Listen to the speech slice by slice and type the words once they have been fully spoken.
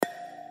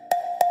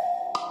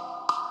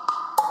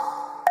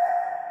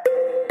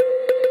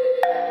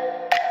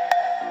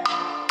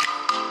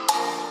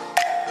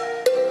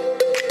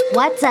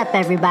What's up,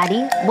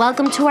 everybody?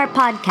 Welcome to our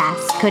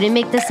podcast, Couldn't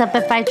Make This Up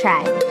If I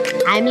Tried.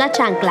 I'm La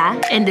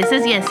Chancla. And this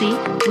is Yessi.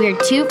 We're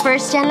two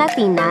first-gen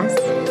Latinas.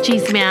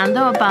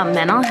 Chismeando about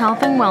mental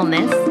health and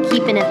wellness.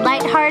 Keeping it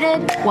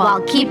lighthearted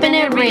while keeping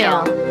it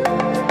real.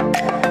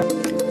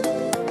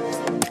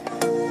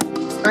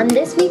 On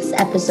this week's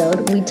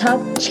episode, we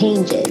talk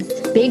changes.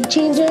 Big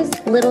changes,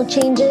 little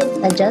changes,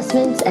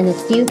 adjustments, and a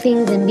few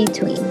things in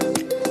between.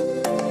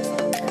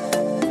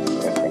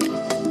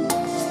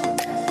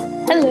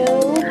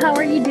 Hello, how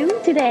are you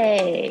doing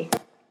today?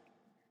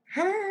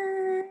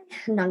 Hi.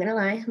 I'm not gonna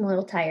lie, I'm a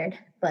little tired,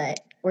 but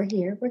we're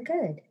here. We're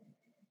good.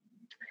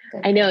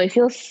 I know it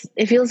feels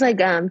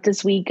like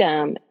this week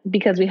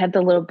because we had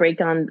the little break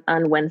on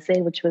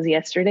Wednesday, which was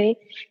yesterday.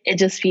 It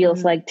just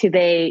feels like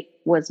today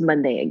was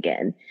Monday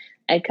again.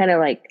 I kind of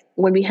like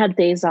when we had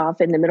days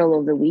off in the middle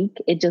of the week.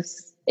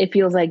 It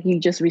feels like you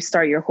just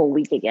restart your whole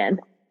week again.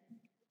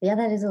 Yeah,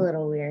 that is a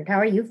little weird. How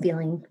are you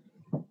feeling?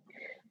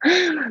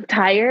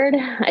 Tired.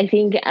 I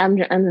think I'm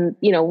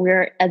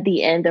we're at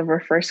the end of our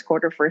first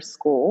quarter for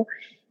school.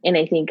 And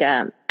I think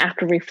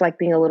after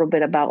reflecting a little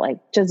bit about like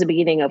just the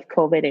beginning of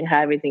COVID and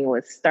how everything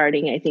was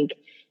starting, I think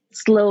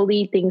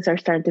slowly things are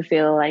starting to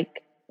feel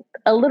like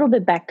a little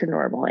bit back to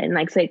normal and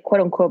like say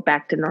quote unquote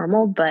back to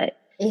normal. But,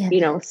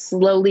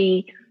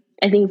 slowly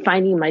I think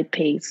finding my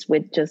pace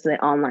with just the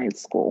online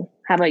school.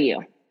 How about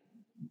you?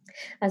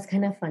 That's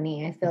kind of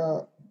funny.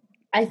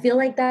 I feel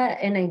like that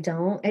and I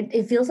don't.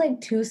 It feels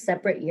like two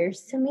separate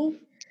years to me.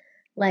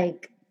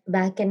 Like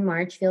back in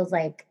March feels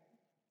like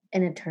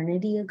an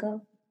eternity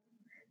ago.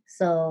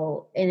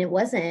 So, and it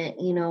wasn't,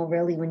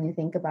 really when you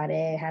think about it,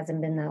 it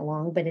hasn't been that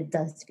long, but it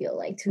does feel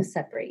like two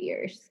separate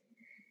years.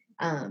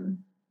 And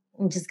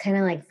just kind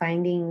of like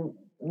finding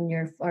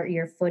your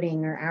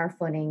footing or our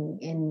footing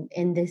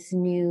in this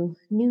new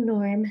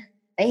norm.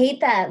 I hate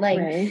that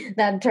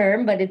that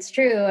term, but it's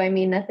true. I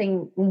mean,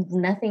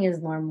 nothing is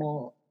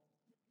normal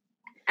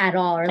at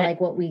all, or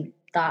like what we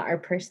thought or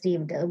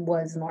perceived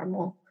was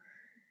normal.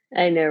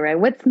 I know, right?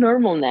 What's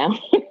normal now?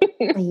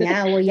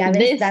 Yeah, well,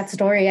 that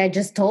story I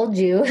just told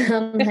you.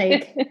 I'm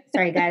like,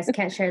 sorry guys,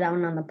 can't share that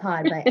one on the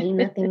pod, but ain't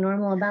nothing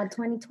normal about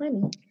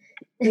 2020.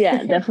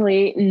 Yeah,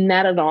 definitely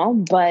not at all.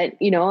 But,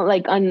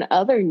 like on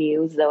other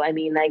news though, I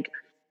mean, like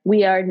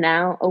we are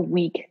now a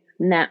week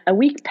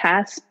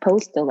past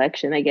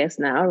post-election, I guess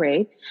now,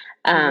 right?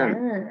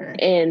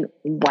 And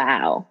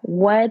wow,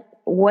 what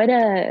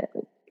a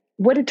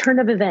turn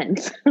of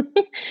events.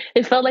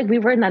 It felt like we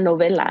were in a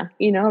novela,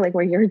 like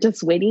where you're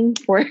just waiting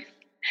for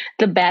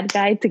the bad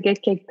guy to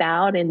get kicked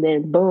out and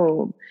then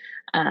boom.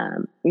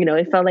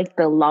 It felt like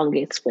the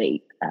longest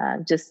wait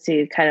just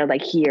to kind of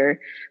like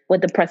hear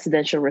what the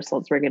presidential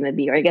results were going to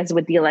be, or I guess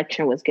what the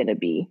election was going to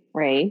be,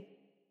 right?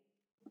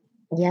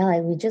 Yeah,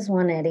 like we just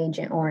wanted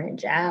Agent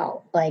Orange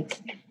out. Like,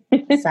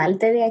 salte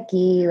de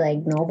aquí. Like,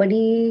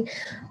 nobody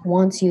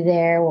wants you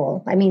there.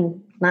 Well, I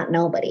mean, not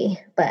nobody,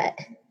 but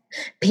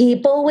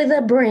people with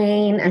a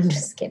brain. I'm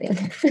just kidding.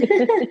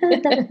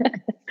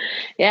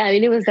 Yeah, I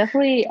mean, it was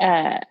definitely,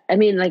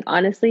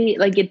 honestly,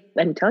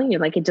 I'm telling you,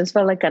 like, it just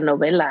felt like a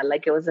novela,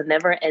 like it was a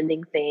never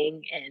ending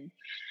thing. And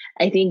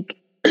I think,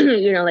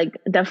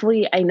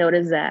 definitely I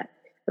noticed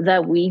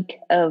that week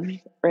of,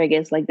 or I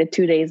guess like the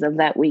 2 days of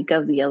that week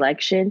of the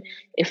election,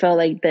 it felt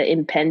like the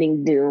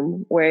impending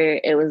doom where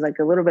it was like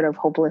a little bit of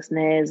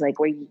hopelessness, like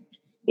where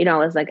I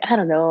was like, I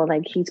don't know,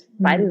 like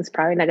Biden's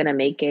probably not going to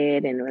make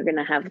it. And we're going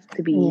to have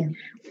to be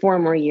 4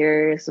 more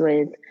years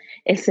with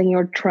a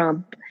Senor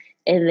Trump.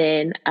 And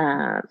then,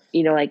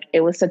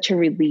 it was such a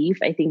relief,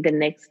 I think the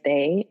next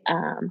day,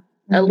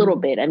 a little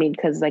bit, I mean,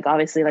 cause like,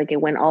 obviously like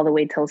it went all the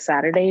way till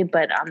Saturday,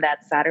 but on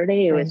that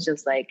Saturday, it was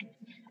just like,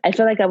 I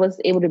feel like I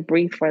was able to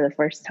breathe for the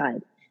first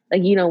time.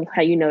 Like,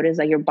 how you notice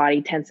like your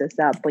body tenses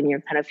up when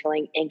you're kind of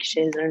feeling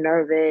anxious or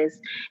nervous.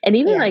 And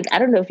even like, I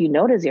don't know if you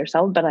notice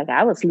yourself, but like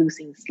I was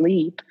losing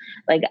sleep.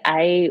 Like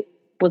I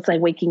was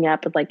like waking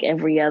up at like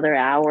every other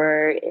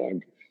hour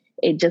and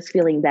it just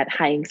feeling that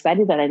high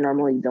anxiety that I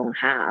normally don't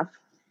have.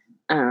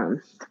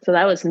 So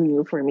that was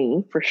new for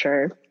me for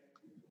sure.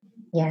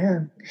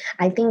 Yeah,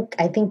 I think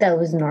that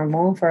was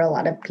normal for a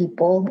lot of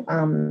people.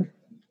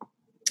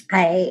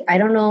 I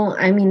don't know.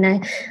 I mean,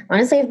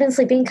 honestly I've been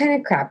sleeping kind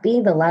of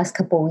crappy the last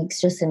couple of weeks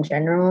just in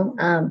general.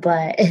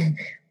 But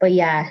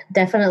yeah,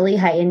 definitely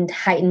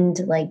heightened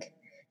like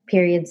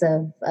periods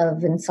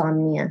of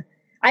insomnia.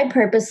 I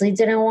purposely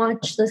didn't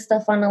watch the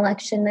stuff on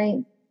election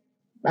night.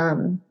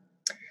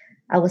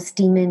 I was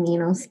steaming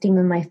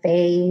my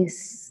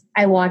face.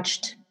 I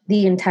watched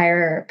the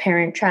entire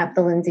Parent Trap,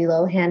 the Lindsay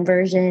Lohan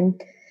version.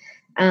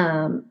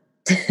 But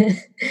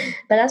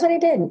that's what I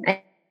did.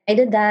 I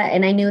did that,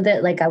 and I knew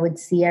that like I would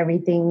see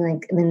everything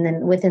like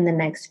within the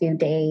next few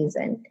days.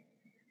 And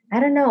I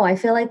don't know, I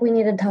feel like we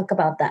need to talk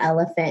about the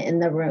elephant in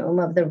the room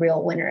of the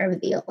real winner of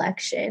the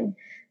election,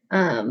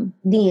 the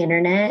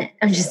internet.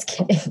 I'm just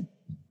kidding.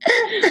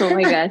 Oh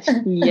my gosh,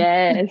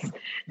 yes.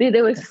 Dude,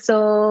 there was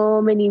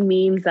so many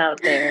memes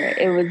out there.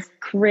 It was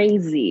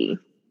crazy.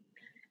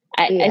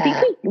 I think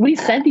Yeah. we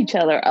sent each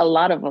other a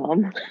lot of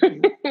them.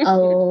 A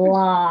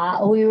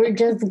lot. We were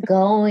just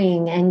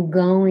going and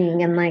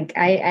going. And like,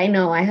 I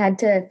know I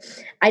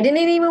didn't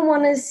even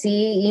want to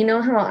see, you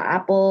know, how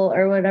Apple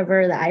or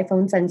whatever the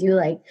iPhone sends you,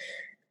 like,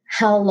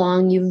 how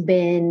long you've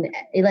been,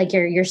 like,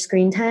 your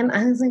screen time.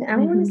 I was like, I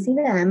don't want to see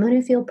that. I'm going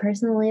to feel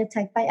personally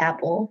attacked by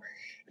Apple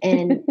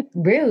and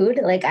rude.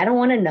 Like, I don't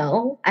want to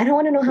know. I don't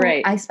want to know how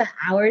Right. I spent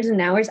hours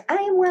and hours. I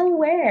am well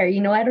aware, you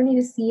know, I don't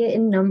need to see it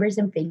in numbers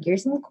and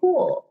figures. I'm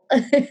cool.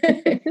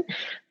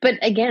 But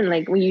again,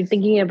 like when you're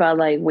thinking about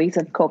like ways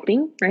of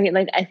coping, right?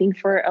 Like I think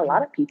for a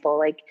lot of people,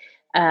 like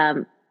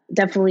um,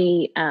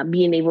 definitely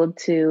being able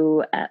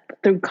to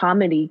through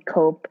comedy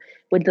cope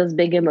with those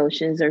big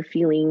emotions or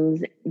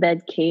feelings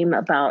that came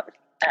about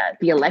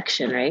the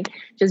election, right?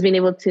 Just being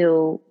able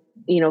to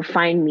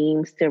find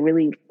memes to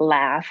really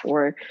laugh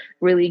or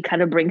really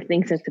kind of bring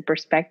things into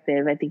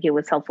perspective. I think it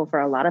was helpful for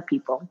a lot of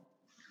people.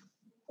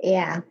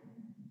 Yeah.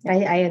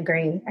 I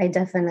agree. I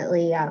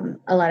definitely,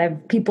 a lot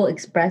of people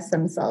express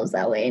themselves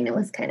that way, and it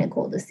was kind of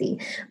cool to see.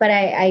 But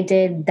I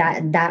did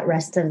that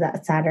rest of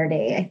that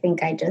Saturday. I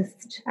think I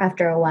just,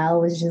 after a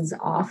while, was just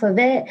off of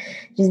it,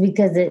 just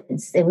because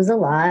it was a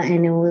lot,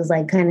 and it was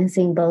like kind of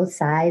seeing both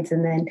sides,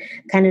 and then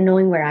kind of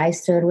knowing where I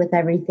stood with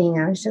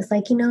everything. I was just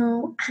like,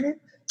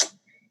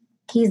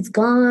 he's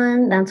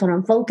gone. That's what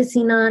I'm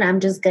focusing on. I'm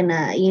just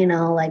gonna,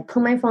 like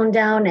put my phone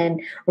down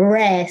and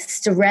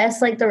rest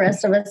like the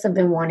rest of us have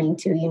been wanting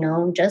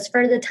to, just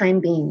for the time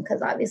being.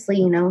 Cause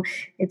obviously,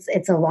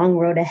 it's a long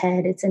road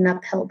ahead. It's an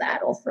uphill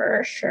battle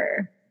for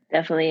sure.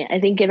 Definitely. I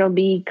think it'll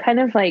be kind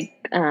of like,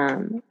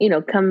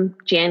 come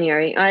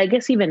January, or I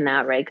guess even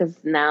now, right? Because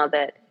now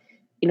that,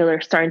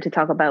 they're starting to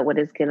talk about what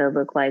it's going to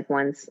look like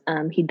once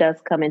he does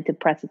come into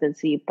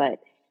presidency. But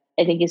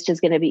I think it's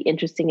just going to be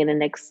interesting in the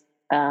next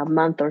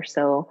month or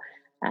so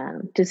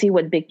to see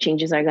what big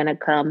changes are going to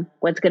come,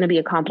 what's going to be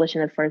accomplished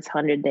in the first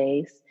 100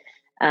 days.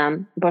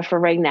 But for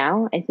right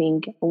now, I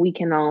think we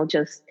can all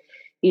just,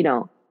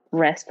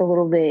 rest a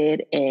little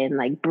bit and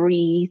like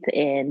breathe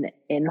and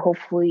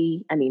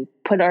hopefully, I mean,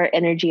 put our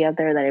energy out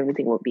there that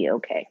everything will be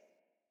okay,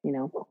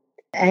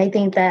 I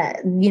think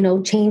that,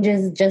 change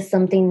is just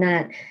something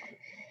that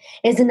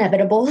is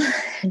inevitable.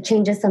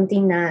 Change is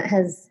something that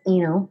has,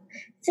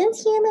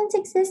 since humans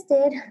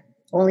existed.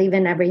 Well,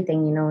 even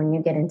everything, when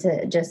you get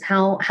into just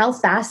how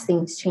fast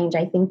things change.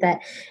 I think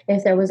that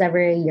if there was ever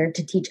a year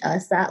to teach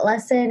us that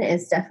lesson,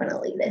 it's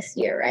definitely this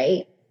year,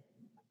 right?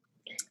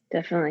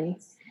 Definitely.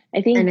 I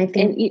And think, I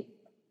think.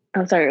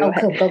 I'm sorry, go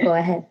ahead. Go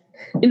ahead.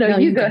 No, No,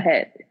 you go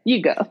ahead.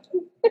 You go.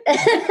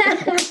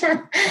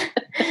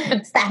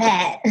 Stop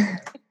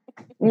it.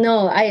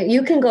 No,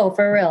 you can go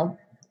for real.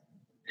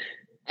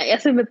 Ya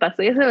se me pasó,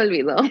 ya se me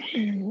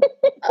olvidó.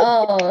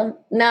 Oh,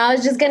 no, I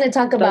was just going to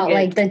talk about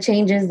like the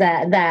changes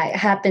that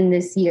happened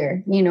this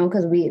year,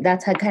 because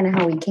that's kind of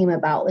how we came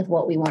about with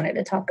what we wanted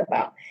to talk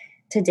about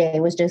today,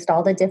 was just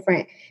all the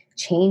different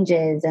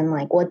changes and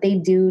like what they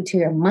do to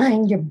your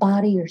mind, your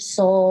body, your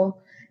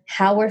soul,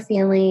 how we're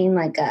feeling.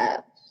 Like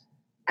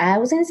I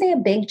was going to say a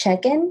big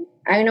check-in.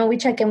 I know we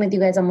check in with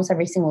you guys almost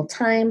every single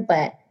time,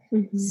 but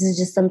this is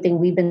just something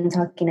we've been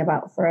talking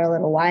about for a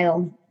little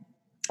while.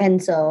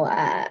 And so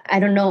I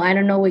don't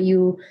know what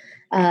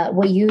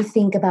you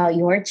think about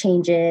your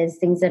changes,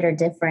 things that are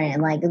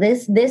different, like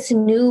this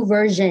new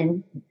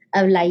version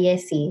of La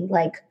Yesi,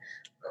 like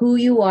who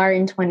you are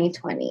in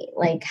 2020,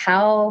 like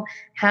how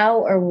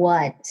or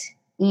what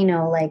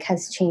like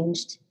has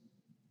changed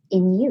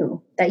in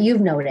you that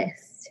you've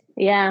noticed.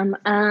 Yeah.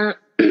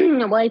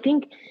 Well, I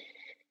think,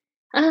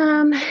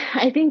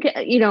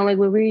 like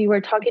when we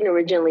were talking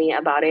originally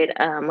about it,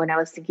 when I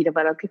was thinking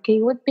about,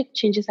 okay, what big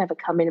changes have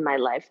come in my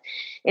life?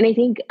 And I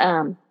think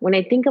when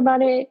I think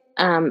about it,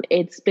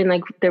 it's been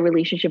like the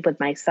relationship with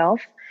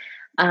myself.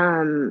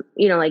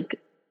 Like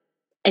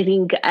I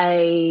think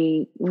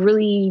I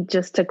really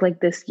just took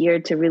like this year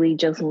to really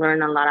just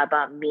learn a lot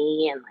about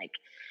me and like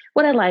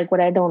what I like,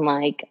 what I don't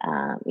like,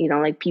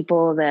 like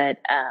people that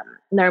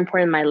are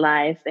important in my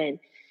life and,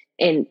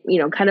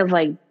 kind of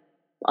like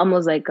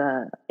almost like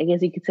I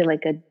guess you could say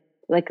like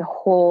a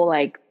whole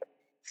like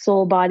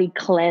soul body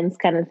cleanse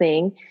kind of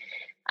thing.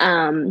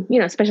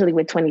 Especially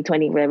with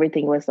 2020 where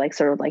everything was like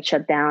sort of like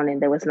shut down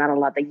and there was not a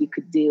lot that you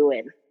could do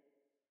and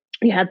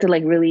you had to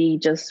like really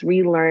just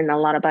relearn a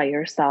lot about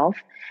yourself.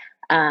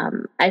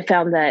 I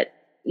found that,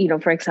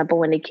 for example,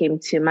 when it came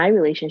to my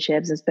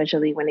relationships,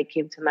 especially when it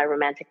came to my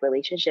romantic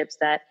relationships,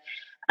 that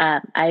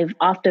I've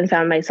often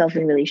found myself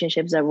in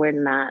relationships that were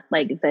not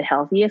like the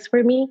healthiest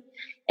for me.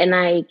 And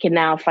I can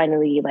now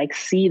finally like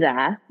see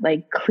that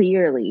like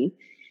clearly.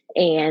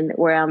 And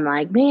where I'm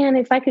like, man,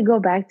 if I could go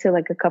back to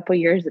like a couple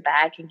years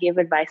back and give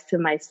advice to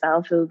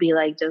myself, it would be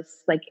like,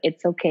 just like,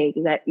 it's okay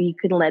that you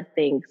can let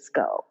things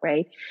go.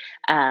 Right.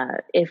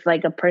 If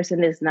like a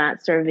person is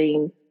not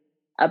serving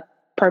a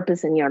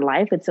purpose in your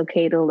life, it's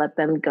okay to let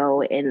them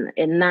go and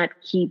not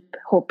keep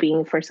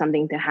hoping for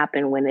something to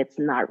happen when it's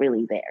not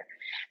really there.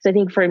 So I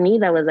think for me,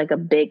 that was like a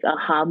big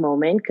aha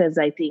moment because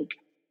I think,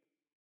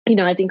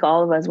 I think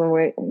all of us,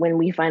 when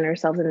we find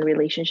ourselves in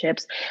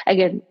relationships,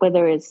 again,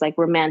 whether it's like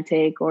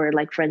romantic or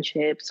like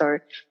friendships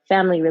or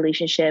family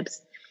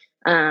relationships,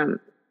 um,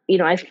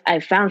 I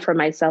found for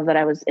myself that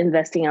I was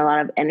investing a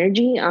lot of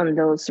energy on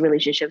those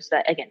relationships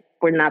that, again,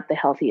 were not the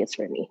healthiest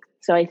for me.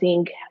 So I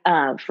think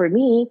for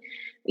me,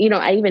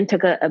 I even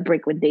took a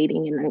break with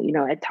dating, and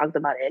I talked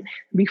about it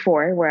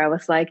before, where I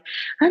was like,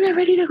 I'm not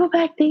ready to go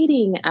back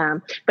dating.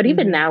 But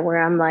even Mm-hmm. now, where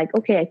I'm like,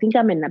 okay, I think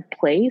I'm in a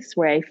place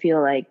where I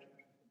feel like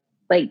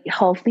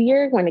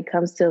healthier when it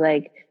comes to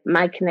like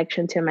my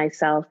connection to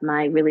myself,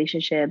 my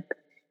relationship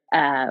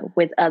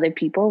with other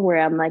people, where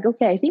I'm like,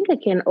 okay, I think I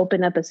can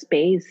open up a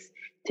space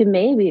to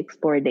maybe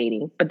explore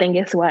dating. But then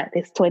guess what?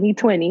 It's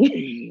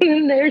 2020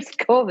 and there's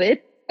COVID.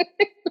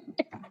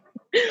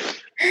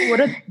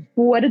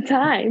 What a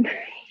time.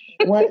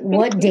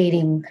 What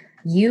dating?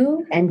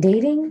 You and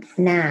dating?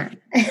 Nah.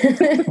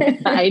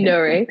 I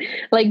know, right?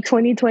 Like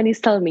 2020 is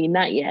telling me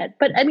not yet.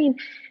 But I mean,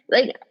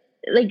 like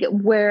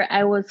where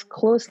I was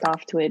closed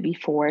off to it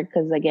before,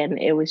 because again,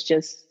 it was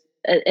just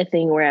a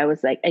thing where I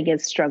was like, I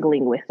guess,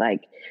 struggling with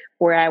like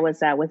where I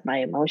was at with my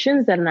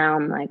emotions. And now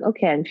I'm like,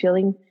 okay, I'm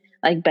feeling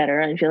like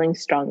better. I'm feeling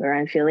stronger.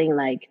 I'm feeling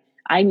like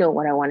I know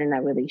what I want in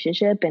a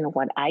relationship and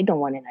what I don't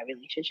want in a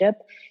relationship,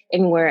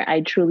 and where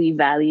I truly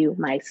value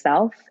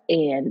myself.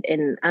 And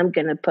I'm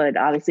gonna put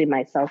obviously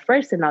myself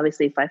first. And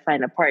obviously if I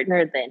find a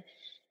partner, then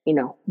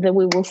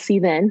we will see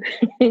then.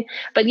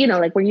 But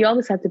like where you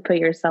always have to put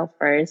yourself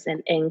first,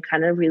 and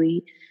kind of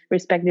really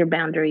respect your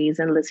boundaries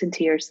and listen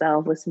to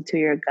yourself, listen to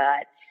your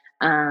gut,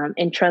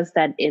 and trust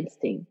that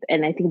instinct.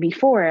 And I think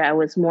before I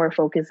was more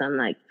focused on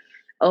like,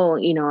 oh,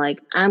 like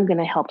I'm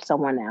gonna help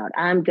someone out,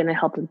 I'm gonna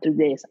help them through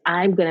this,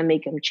 I'm gonna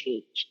make them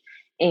change.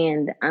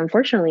 And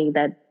unfortunately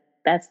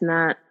that's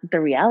not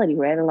the reality,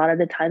 right? A lot of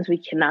the times we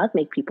cannot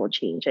make people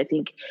change. I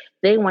think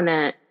they're the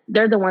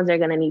ones that are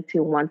going to need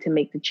to want to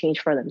make the change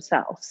for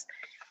themselves.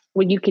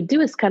 What you could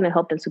do is kind of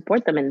help and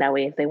support them in that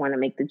way if they want to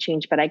make the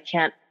change, but I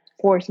can't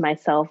force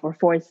myself or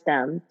force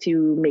them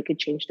to make a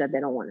change that they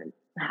don't want to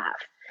have.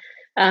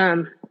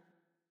 Um,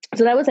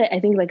 so that was, I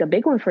think, like a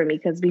big one for me,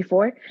 because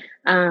before,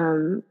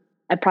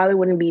 I probably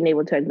wouldn't be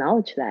able to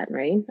acknowledge that,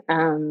 right?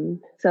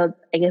 So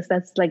I guess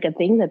that's like a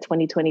thing that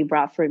 2020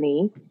 brought for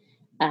me.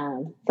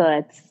 So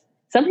it's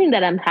something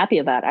that I'm happy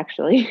about,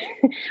 actually,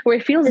 where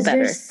it feels Because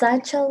you're better.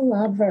 such a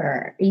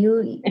lover.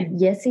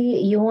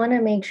 Yesy, you want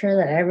to make sure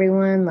that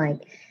everyone,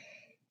 like,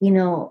 you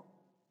know,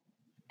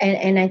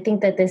 and I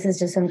think that this is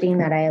just something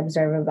that I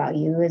observe about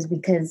you, is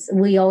because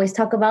we always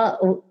talk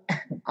about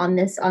on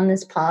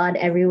this pod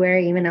everywhere,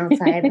 even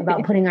outside,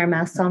 about putting our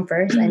masks on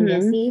 1st. And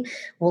Mm-hmm. Yesy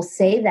will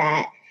say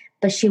that,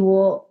 but she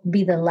will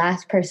be the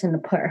last person to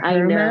put I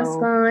her mask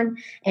know. on.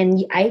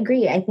 And I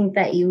agree. I think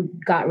that you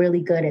got really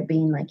good at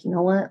being like, you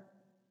know what,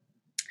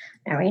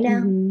 not right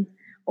now. Mm-hmm.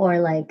 Or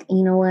like,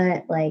 you know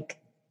what, like,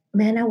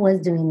 man, I was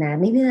doing that.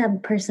 Maybe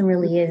that person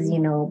really is,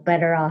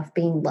 better off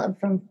being loved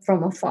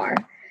from afar.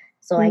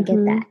 So I get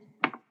Mm-hmm.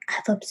 that.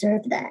 I've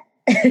observed that.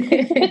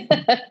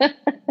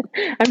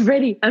 I'm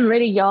ready. I'm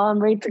ready, y'all. I'm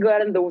ready to go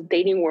out in the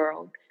dating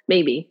world.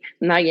 Maybe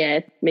not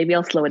yet. Maybe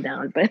I'll slow it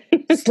down, but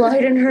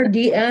Slide in her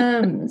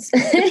DMs.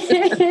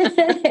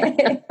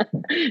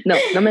 no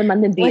me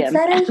manden DMs. What's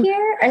that I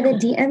hear? Are the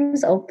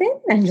DMs open?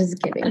 I'm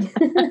just kidding.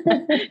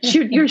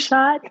 Shoot your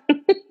shot.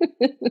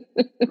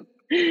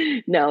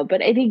 No,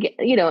 but I think,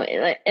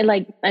 and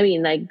like, I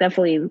mean, like,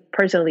 definitely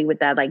personally with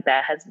that, like,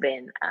 that has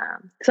been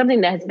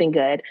something that has been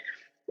good.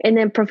 And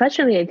then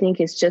professionally, I think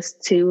it's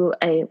just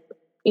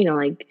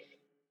like,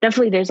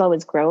 definitely there's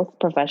always growth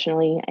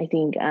professionally. I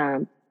think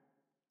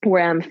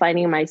where I'm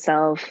finding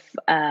myself,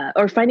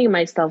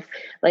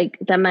 like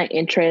that my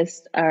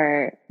interests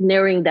are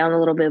narrowing down a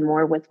little bit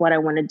more with what I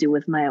want to do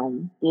with my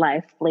own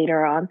life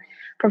later on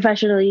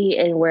professionally,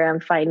 and where I'm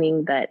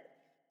finding that,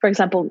 for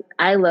example,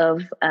 I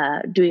love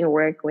doing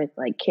work with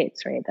like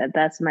kids, right?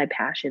 That's my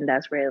passion.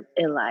 That's where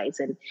it lies.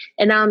 And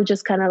now I'm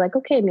just kind of like,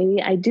 okay,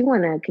 maybe I do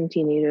want to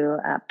continue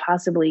to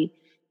possibly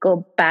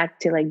go back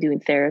to like doing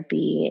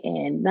therapy,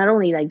 and not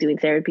only like doing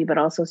therapy, but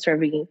also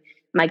serving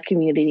my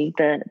community,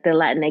 the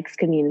Latinx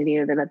community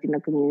or the Latino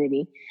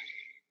community.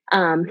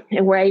 And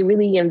where I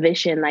really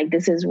envision, like,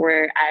 this is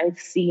where I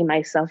see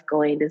myself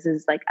going. This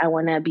is like, I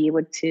want to be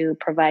able to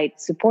provide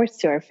supports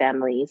to our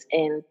families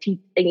and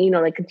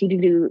like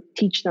continue to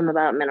teach them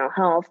about mental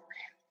health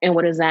and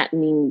what does that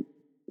mean.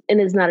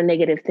 And it's not a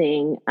negative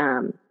thing.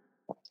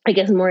 I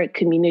guess more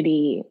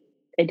community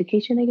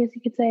education, I guess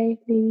you could say,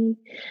 maybe.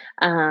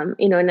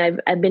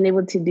 And I've been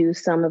able to do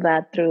some of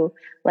that through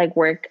like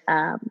work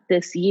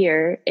this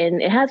year,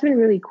 and it has been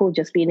really cool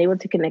just being able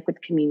to connect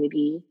with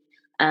community,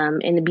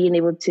 and being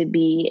able to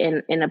be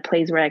in a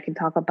place where I can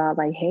talk about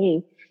like,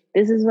 hey,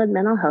 this is what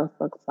mental health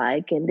looks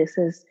like, and this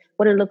is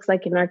what it looks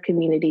like in our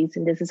communities,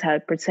 and this is how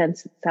it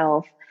presents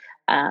itself,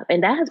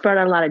 and that has brought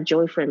a lot of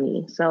joy for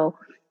me. So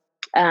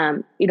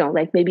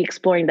like maybe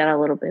exploring that a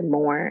little bit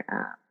more.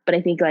 But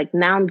I think like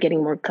now I'm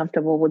getting more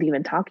comfortable with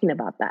even talking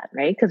about that,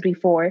 right? Because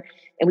before,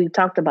 and we've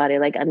talked about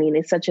it, like, I mean,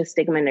 it's such a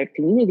stigma in our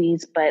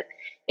communities, but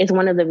it's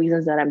one of the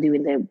reasons that I'm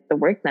doing the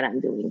work that I'm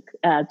doing,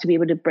 to be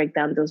able to break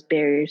down those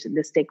barriers,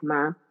 the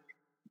stigma,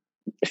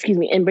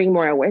 and bring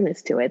more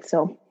awareness to it.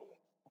 So,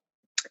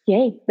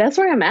 yay, that's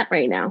where I'm at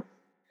right now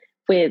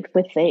with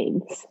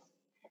things.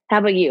 How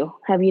about you?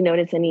 Have you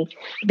noticed any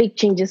big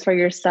changes for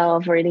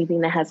yourself or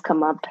anything that has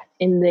come up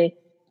in the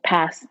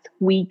past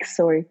weeks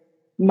or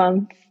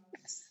months?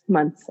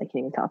 I can't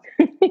even talk.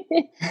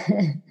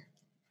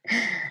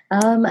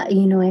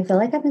 I feel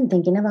like I've been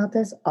thinking about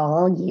this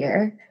all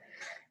year.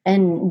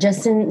 And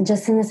just in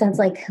the sense,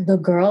 like the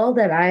girl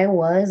that I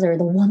was, or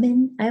the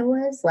woman I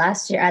was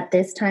last year at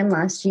this time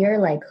last year,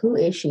 like who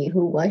is she?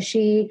 Who was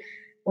she?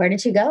 Where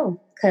did she go?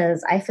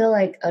 Because I feel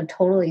like a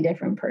totally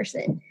different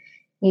person,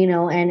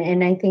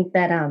 and I think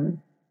that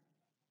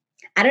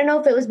I don't know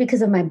if it was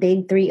because of my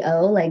big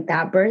 3-0, like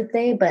that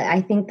birthday, but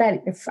I think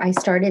that if I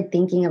started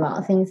thinking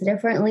about things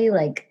differently,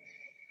 like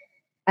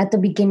at the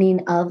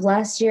beginning of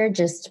last year,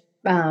 just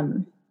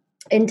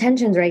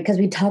intentions, right? Because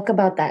we talk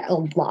about that a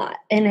lot.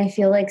 And I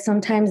feel like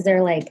sometimes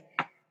they're like,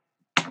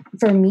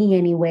 for me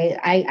anyway,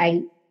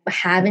 I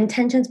have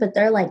intentions, but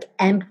they're like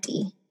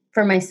empty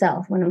for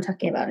myself when I'm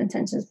talking about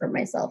intentions for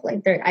myself.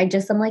 Like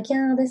I'm like,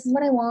 yeah, this is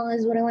what I want,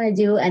 this is what I want to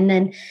do. And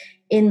then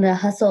in the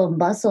hustle and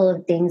bustle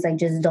of things, I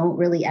just don't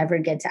really ever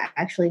get to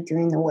actually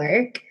doing the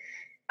work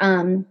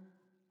on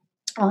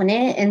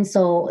it. And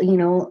so,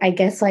 I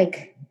guess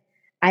like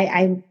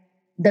I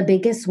the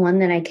biggest one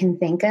that I can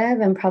think of,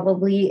 and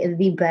probably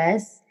the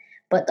best,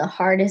 but the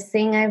hardest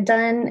thing I've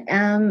done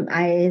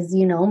is,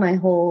 my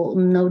whole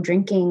no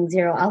drinking,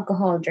 zero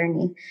alcohol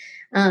journey.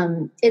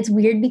 It's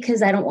weird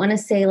because I don't want to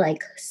say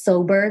like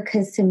sober,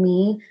 because to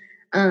me,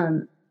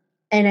 and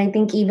I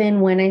think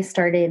even when I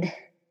started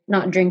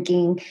not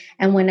drinking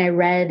and when I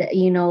read,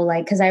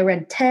 like, because I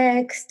read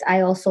text,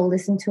 I also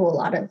listened to a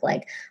lot of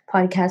like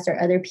podcasts or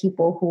other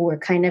people who were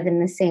kind of in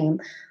the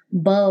same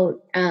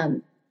boat.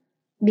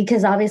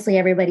 Because obviously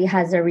everybody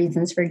has their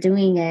reasons for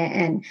doing it,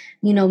 and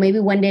maybe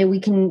one day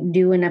we can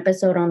do an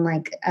episode on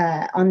like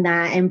on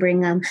that and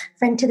bring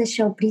friend to the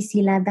show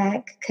Priscilla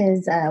back,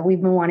 because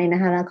we've been wanting to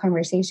have that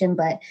conversation.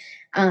 But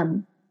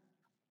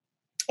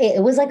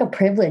it was like a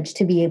privilege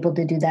to be able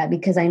to do that,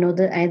 because I know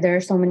that there are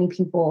so many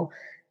people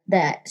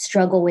that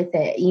struggle with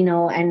it,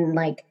 and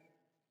like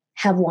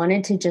have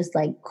wanted to just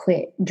like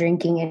quit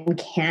drinking and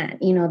can't.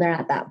 They're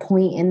at that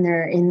point in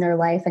their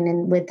life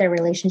and with their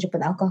relationship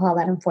with alcohol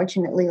that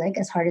unfortunately, like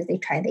as hard as they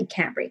try, they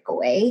can't break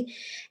away.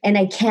 And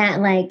I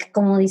can't, like,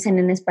 como dicen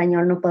en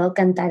español, no puedo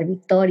cantar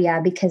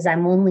victoria, because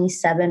I'm only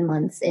 7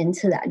 months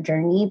into that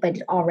journey, but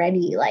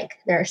already like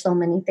there are so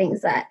many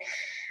things that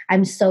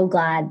I'm so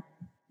glad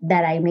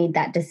that I made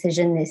that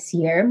decision this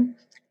year.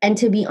 And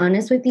to be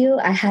honest with you,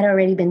 I had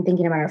already been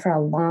thinking about it for a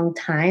long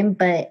time,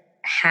 but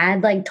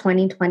had like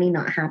 2020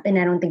 not happened,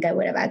 I don't think I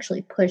would have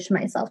actually pushed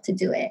myself to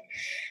do it,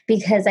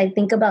 because I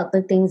think about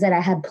the things that I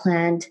had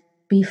planned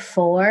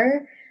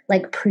before,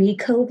 like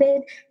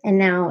pre-COVID, and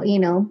now,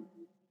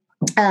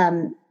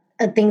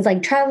 things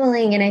like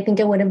traveling. And I think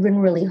it would have been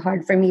really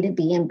hard for me to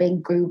be in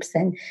big groups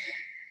and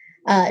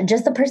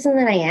just the person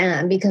that I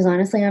am, because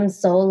honestly, I'm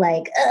so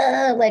like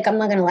I'm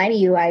not gonna lie to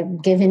you, I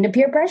give into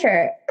peer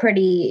pressure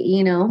pretty,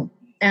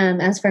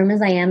 as firm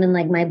as I am in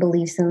like my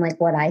beliefs and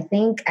like what I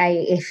think,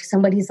 if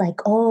somebody's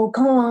like, oh,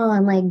 come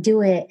on, like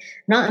do it.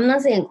 I'm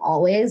not saying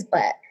always,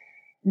 but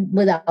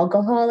with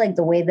alcohol, like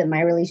the way that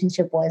my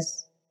relationship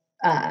was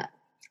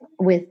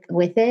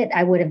with it,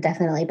 I would have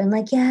definitely been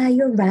like, yeah,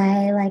 you're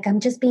right. Like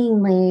I'm just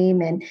being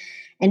lame. And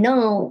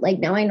no, like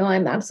now I know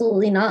I'm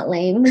absolutely not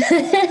lame.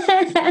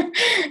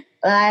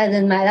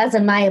 That's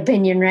in my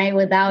opinion, right?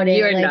 Without it,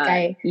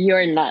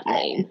 you're not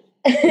lame.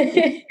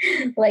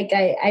 Like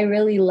I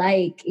really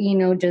like,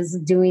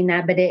 just doing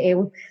that. But it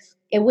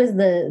was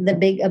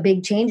a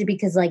big change,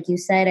 because like you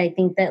said, I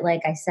think that like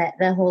I said,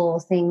 the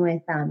whole thing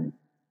with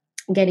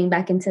getting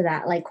back into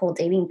that like whole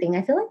dating thing,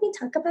 I feel like we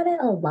talk about it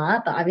a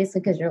lot, but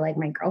obviously because you're like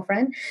my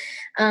girlfriend,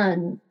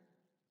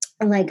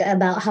 like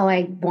about how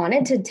I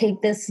wanted to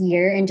take this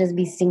year and just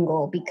be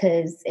single,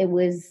 because it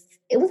was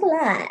a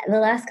lot. The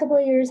last couple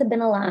of years have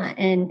been a lot.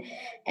 And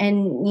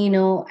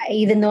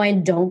even though I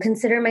don't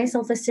consider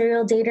myself a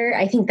serial dater,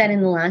 I think that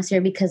in the last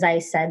year, because I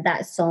said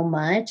that so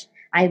much,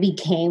 I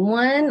became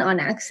one on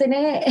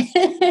accident.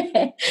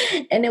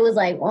 And it was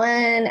like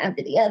one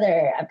after the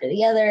other after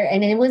the other.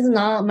 And it was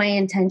not my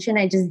intention.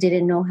 I just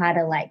didn't know how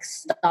to like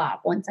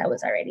stop once I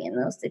was already in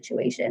those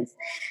situations.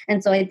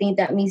 And so I think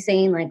that me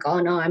saying like,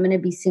 oh no, I'm going to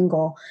be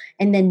single,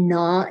 and then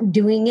not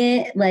doing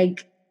it,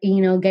 like,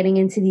 getting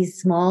into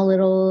these small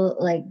little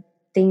like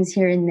things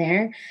here and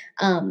there,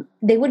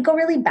 they would go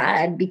really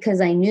bad,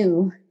 because I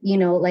knew,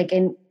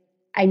 and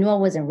I knew I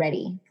wasn't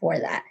ready for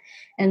that.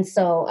 And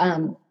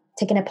so,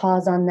 taking a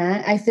pause on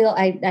that, I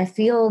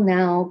feel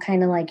now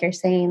kind of like you're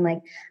saying,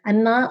 like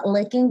I'm not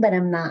looking, but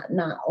I'm not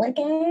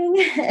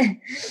looking.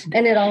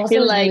 And it also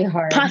is like really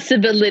hard.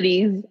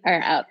 Possibilities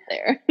are out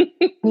there.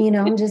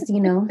 I'm just,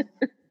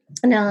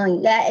 No,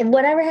 yeah,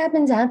 whatever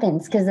happens,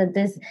 happens. Because at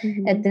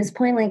Mm-hmm. this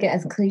point, like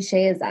as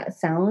cliche as that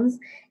sounds,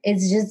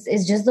 it's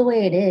just the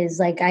way it is.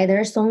 Like there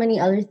are so many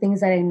other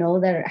things that I know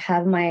that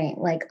have my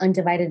like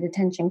undivided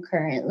attention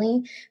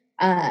currently.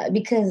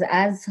 Because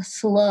as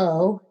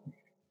slow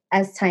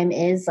as time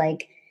is,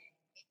 like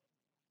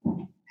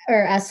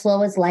or as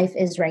slow as life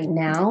is right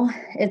now,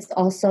 it's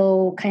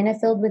also kind of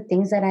filled with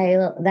things that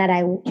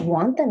I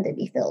want them to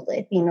be filled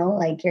with. You know,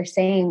 like you're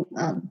saying,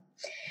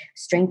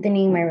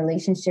 strengthening my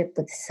relationship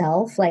with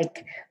self.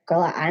 Like,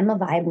 girl, I'm a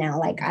vibe now.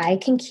 Like, I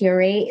can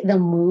curate the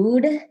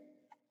mood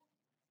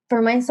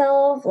for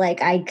myself.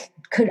 Like,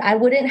 I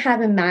wouldn't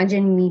have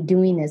imagined me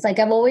doing this. Like,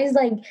 I've always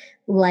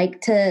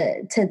like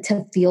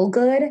to feel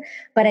good,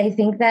 but I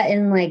think that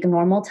in like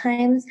normal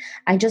times,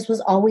 I just was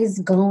always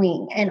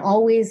going and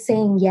always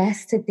saying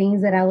yes to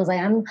things that I was like,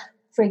 I'm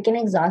freaking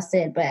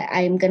exhausted, but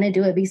I'm gonna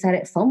do it because I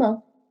had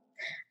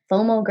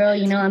FOMO, girl.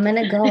 You know, I'm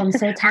gonna go. I'm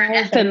so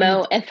tired, but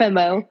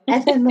FMO.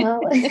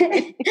 FMO.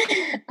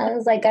 I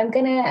was like, I'm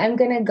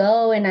gonna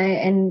go and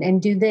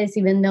and do this,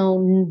 even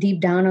though deep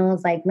down I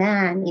was like,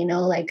 man, you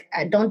know, like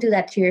don't do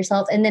that to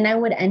yourself. And then I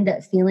would end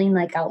up feeling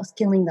like I was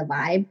killing the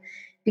vibe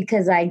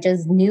because I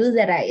just knew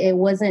that it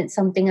wasn't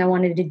something I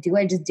wanted to do.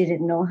 I just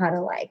didn't know how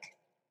to like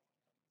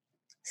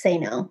say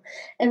no.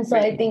 And so I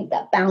Right. think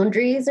that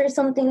boundaries are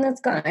something that's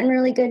gotten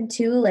really good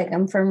too. Like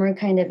I'm firmer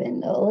kind of in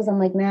those. I'm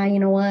like, nah, you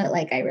know what?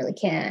 Like I really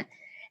can't.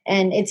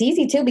 And it's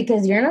easy too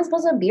because you're not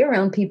supposed to be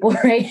around people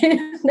right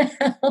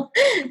now.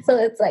 So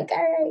it's like, all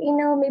right, you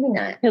know, maybe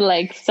not.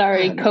 Like,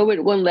 sorry, Um,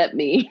 COVID won't let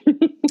me.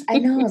 I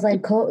know. I was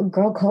like, girl,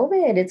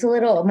 COVID. It's a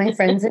little. My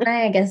friends and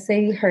I guess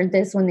they heard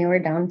this when they were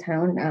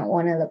downtown at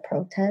one of the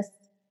protests,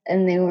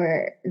 and they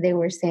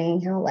were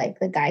saying how like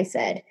the guy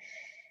said,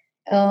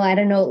 "Oh, I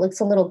don't know. It looks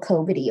a little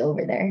COVIDy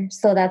over there."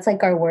 So that's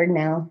like our word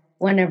now.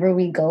 Whenever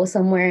we go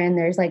somewhere and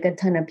there's like a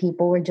ton of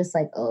people, we're just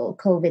like, "Oh,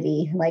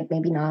 COVIDy." Like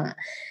maybe not.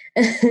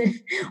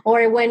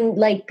 Or when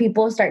like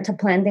people start to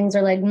plan things,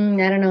 are like, I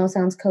don't know,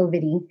 sounds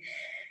COVIDy.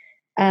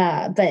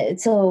 But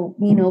so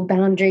you know,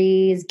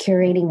 boundaries,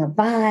 curating a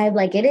vibe,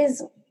 like it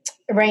is.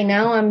 Right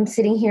now, I'm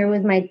sitting here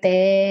with my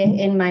te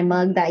in my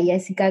mug that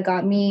Jessica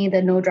got me,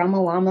 the No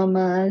Drama Llama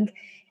mug,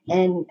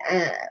 and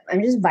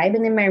I'm just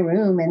vibing in my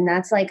room. And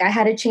that's like I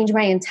had to change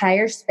my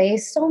entire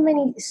space. So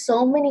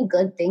many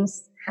good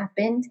things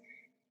happened,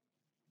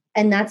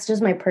 and that's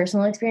just my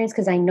personal experience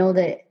because I know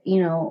that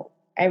you know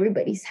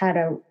everybody's had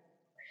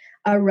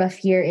a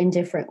rough year in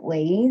different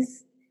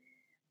ways.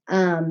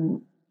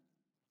 Um,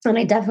 and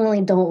I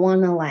definitely don't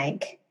want to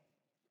like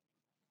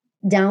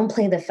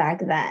downplay the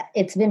fact that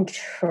it's been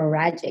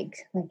tragic,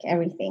 like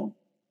everything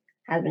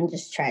has been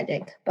just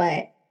tragic.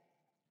 But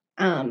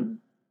um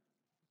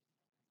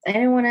I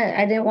didn't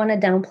want to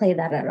downplay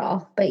that at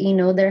all. But you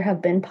know, there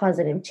have been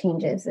positive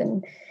changes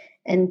and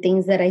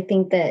things that I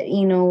think that,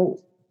 you know,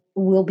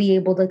 we'll be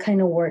able to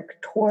kind of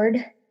work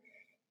toward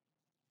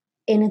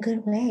in a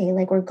good way.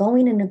 Like we're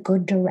going in a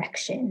good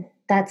direction.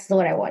 That's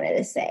what I wanted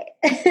to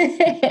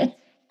say.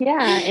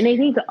 Yeah, and I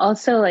think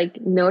also like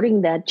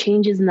noting that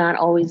change is not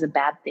always a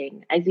bad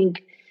thing. I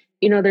think,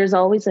 there's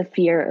always a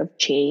fear of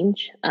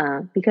change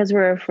because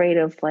we're afraid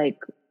of like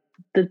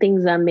the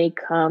things that may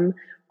come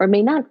or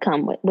may not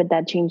come with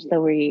that change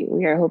that we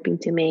are hoping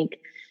to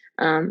make.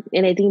 And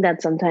I think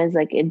that sometimes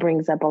like it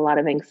brings up a lot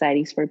of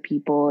anxieties for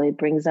people. It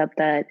brings up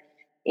that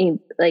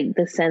like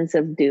the sense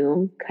of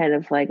doom, kind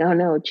of like, oh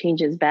no,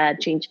 change is bad.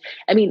 Change.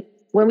 I mean,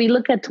 when we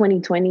look at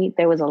 2020,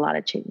 there was a lot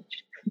of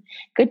change,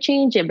 good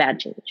change and bad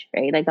change,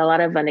 right? Like a lot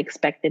of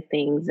unexpected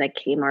things that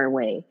came our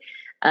way.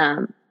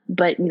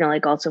 But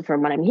like also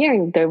from what I'm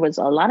hearing, there was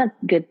a lot of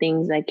good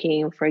things that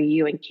came for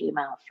you and came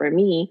out for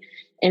me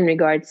in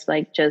regards to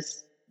like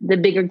just the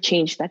bigger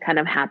change that kind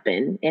of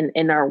happened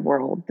in our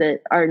world,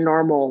 that our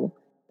normal,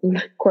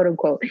 quote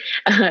unquote,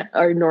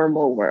 our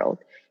normal world,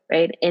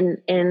 right?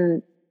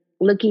 And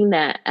looking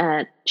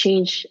at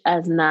change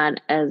as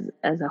not as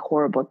a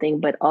horrible thing,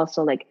 but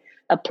also like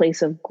a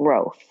place of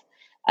growth.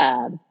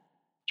 Um,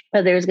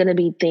 but there's going to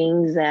be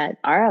things that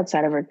are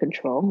outside of our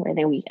control,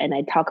 right? And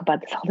I talk about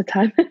this all the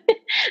time.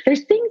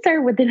 There's things that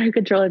are within our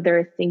control, and there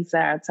are things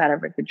that are outside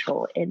of our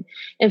control, and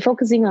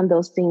focusing on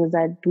those things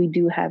that we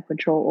do have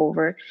control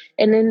over,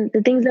 and then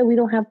the things that we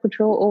don't have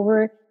control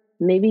over,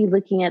 maybe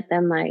looking at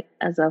them like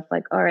as of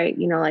like, all right,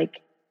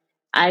 like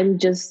I'm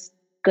just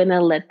gonna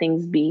let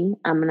things be.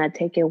 I'm gonna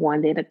take it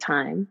one day at a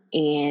time,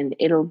 and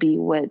it'll be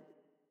what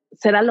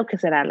será lo que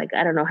será. Like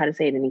I don't know how to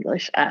say it in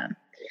English.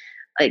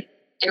 Like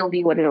it'll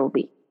be what it'll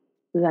be.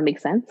 Does that make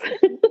sense?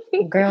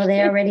 Girl,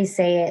 they already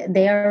say it.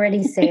 They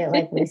already say it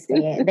like we say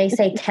it. They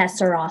say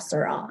kesera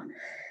sera.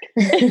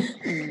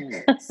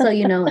 So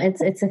you know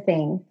it's a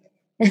thing.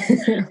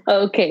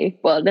 Okay,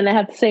 well then I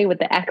have to say it with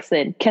the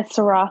accent,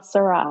 "Kesara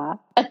Sara."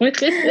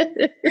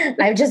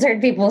 I've just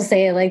heard people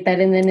say it like that,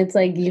 and then it's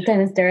like you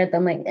kind of stare at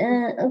them like,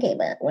 okay,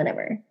 but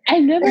whatever.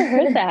 I've never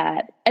heard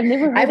that. I've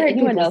never I've heard heard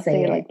anyone people else say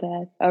say it it. like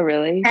that. Oh,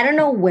 really? I don't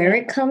know where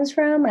it comes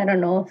from. I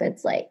don't know if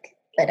it's like,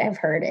 but I've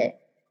heard it.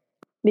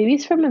 Maybe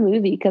it's from a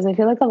movie because I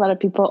feel like a lot of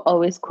people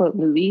always quote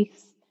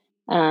movies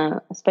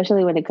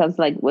especially when it comes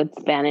like with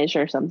Spanish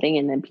or something,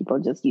 and then people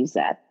just use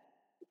that.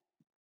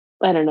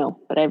 I don't know,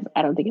 but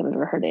I don't think I've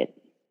ever heard it.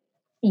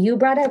 You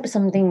brought up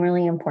something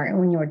really important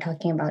when you were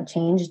talking about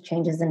change.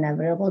 Change is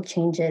inevitable,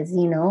 changes,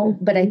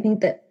 but I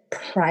think that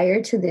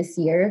prior to this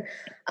year,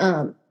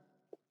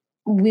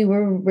 we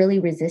were really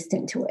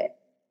resistant to it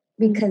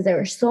because there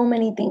were so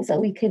many things that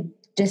we could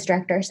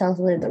distract ourselves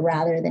with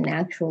rather than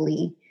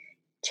actually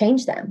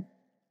change them.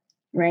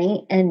 Right.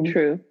 And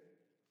true.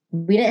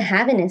 We didn't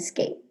have an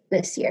escape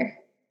this year.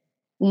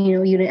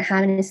 You didn't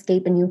have an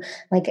escape, and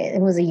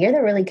it was a year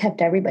that really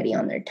kept everybody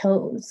on their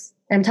toes.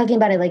 I'm talking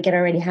about it like it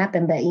already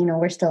happened, but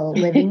we're still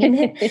living in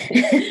it.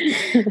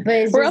 But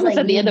it's we're almost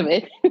at the end of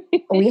it.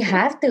 we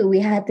have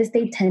to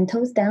stay 10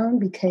 toes down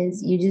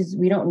because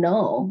we don't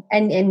know.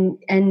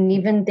 And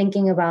even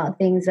thinking about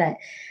things that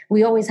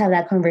we always have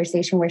that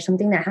conversation where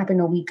something that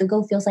happened a week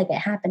ago feels like it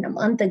happened a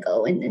month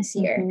ago in this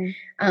year,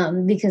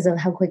 because of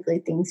how quickly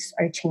things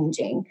are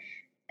changing.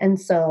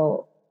 And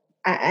so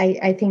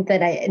I think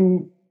that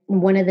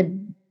one of the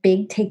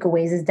big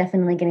takeaways is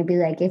definitely going to be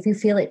like, if you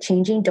feel it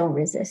changing, don't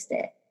resist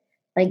it.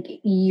 Like,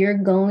 you're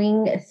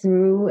going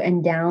through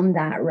and down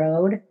that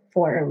road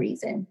for a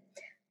reason.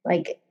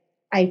 Like,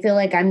 I feel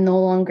like I'm no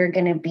longer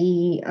going to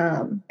be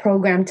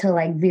programmed to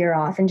like veer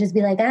off and just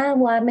be like,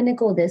 well, I'm going to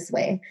go this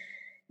way,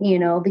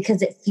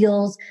 because it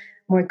feels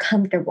more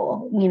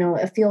comfortable.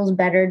 It feels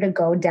better to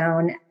go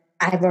down.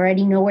 I've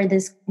already know where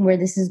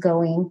this is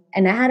going.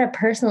 And I had a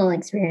personal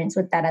experience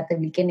with that at the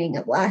beginning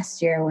of last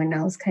year when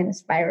I was kind of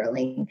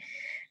spiraling.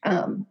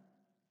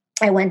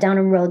 I went down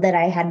a road that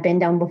I had been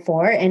down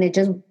before, and it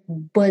just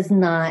was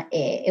not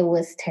it. It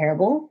was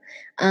terrible.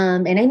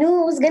 And I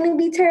knew it was going to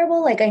be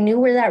terrible. Like, I knew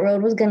where that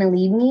road was going to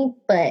lead me,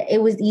 but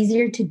it was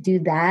easier to do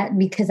that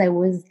because I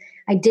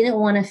didn't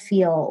want to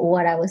feel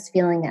what I was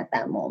feeling at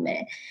that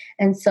moment.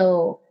 And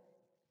so,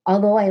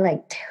 although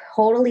I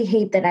totally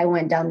hate that I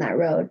went down that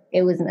road,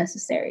 it was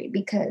necessary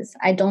because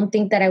I don't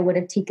think that I would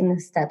have taken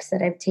the steps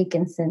that I've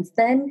taken since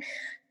then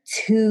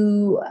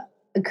to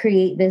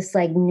create this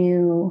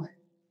new,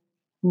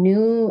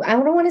 I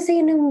don't want to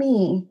say new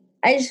me.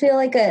 I just feel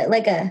like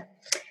a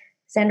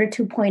Sandra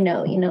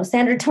 2.0,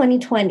 Sandra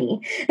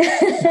 2020.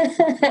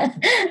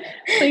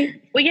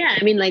 Well, yeah,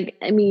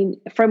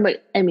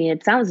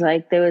 it sounds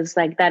like there was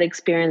that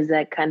experience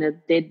that kind of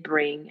did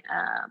bring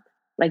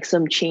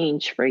some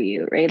change for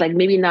you, right? Like,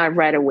 maybe not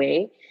right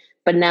away,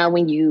 but now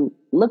when you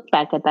look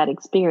back at that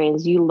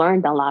experience, you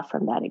learned a lot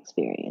from that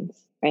experience,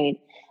 right?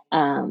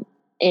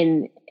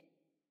 And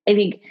I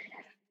think,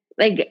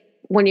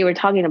 when you were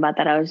talking about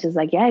that, I was just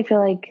like, yeah, I feel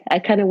like I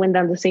kind of went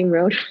down the same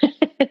road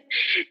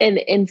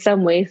in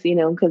some ways,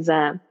 because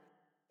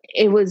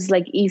it was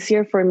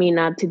easier for me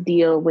not to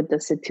deal with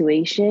the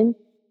situation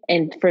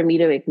and for me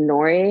to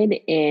ignore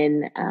it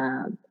and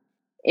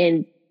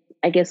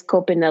I guess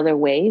cope in other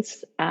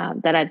ways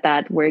that I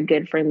thought were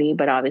good for me,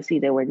 but obviously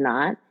they were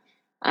not.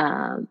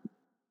 And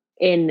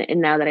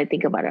now that I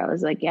think about it, I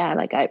was like, yeah,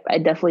 I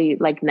definitely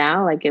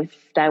now, if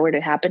that were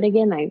to happen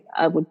again,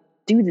 I would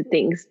do the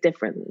things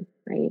differently,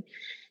 right?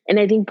 And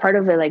I think part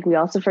of it, we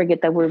also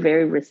forget that we're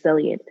very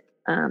resilient.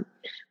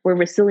 We're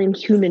resilient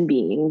human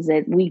beings,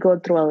 that we go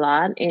through a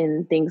lot,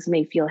 and things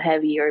may feel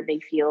heavy or may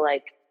feel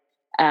like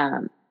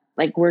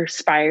we're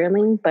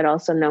spiraling, but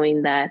also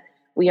knowing that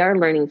we are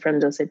learning from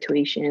those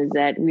situations,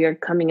 that we are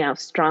coming out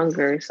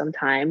stronger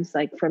sometimes,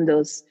 from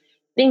those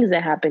things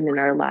that happen in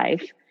our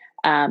life.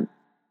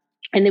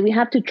 And then we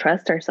have to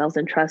trust ourselves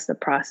and trust the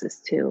process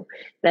too,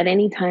 that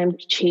anytime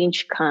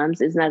change comes,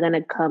 it's not going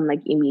to come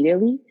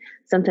immediately.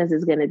 Sometimes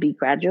it's going to be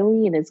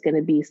gradually, and it's going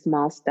to be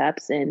small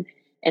steps, and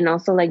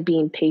also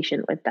being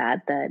patient with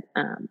that,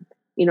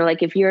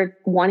 if you're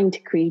wanting to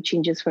create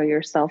changes for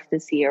yourself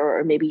this year,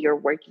 or maybe you're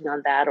working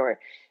on that, or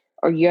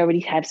you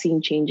already have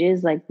seen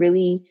changes,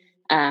 really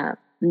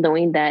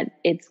knowing that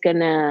it's going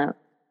to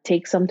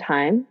take some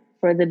time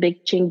for the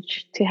big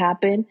change to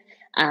happen.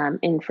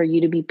 And for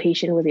you to be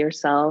patient with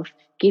yourself,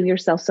 give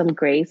yourself some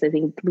grace. I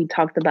think we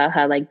talked about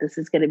how this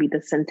is going to be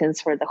the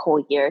sentence for the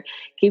whole year.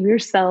 Give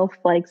yourself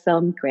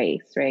some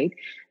grace, right?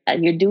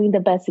 You're doing the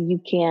best that you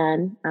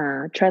can.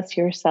 Trust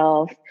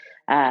yourself.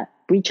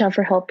 Reach out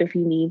for help if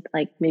you need,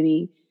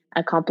 maybe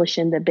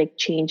accomplishing the big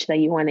change that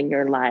you want in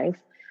your life.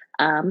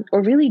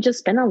 Or really just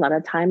spend a lot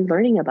of time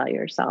learning about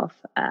yourself,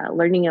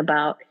 learning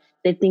about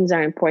the things that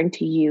are important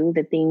to you,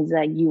 the things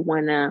that you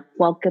want to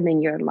welcome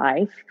in your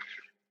life,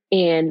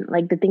 and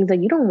the things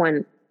that you don't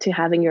want to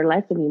have in your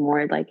life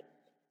anymore.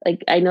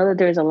 I know that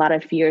there's a lot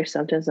of fear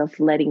sometimes of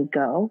letting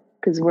go,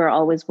 because we're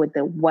always with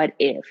the what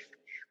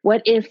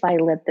if I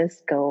let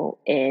this go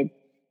and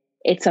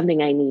it's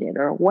something I needed,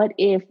 or what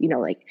if,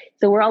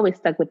 so we're always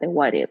stuck with the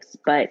what ifs.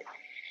 But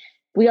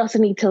we also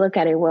need to look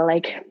at it, well,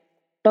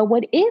 but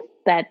what if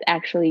that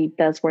actually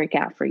does work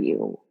out for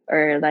you?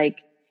 Or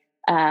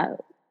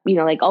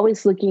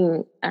always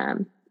looking,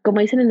 como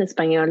dicen en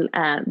español,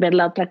 ver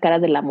la otra cara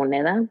de la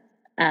moneda.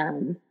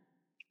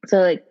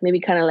 So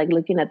maybe kind of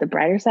looking at the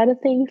brighter side of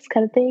things,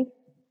 kind of thing.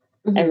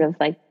 I don't know if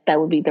like that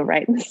would be the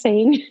right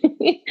saying.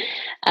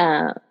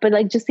 But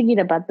like just thinking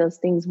about those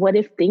things, what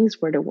if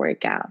things were to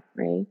work out,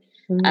 right?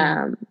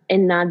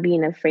 And not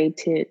being afraid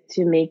to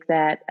make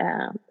that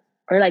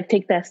or like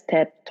take that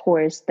step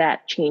towards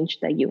that change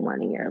that you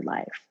want in your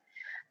life.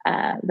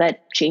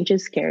 That change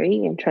is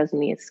scary, and trust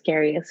me, it's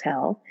scary as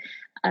hell.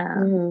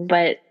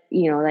 But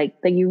you know, like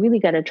you really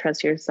got to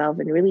trust yourself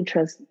and really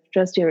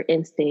trust your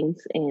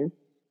instincts, and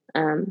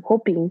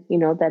hoping, you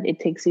know, that it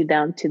takes you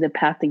down to the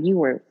path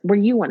that where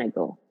you want to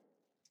go.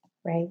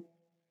 Right.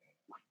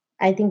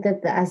 I think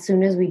that as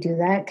soon as we do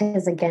that,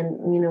 because again,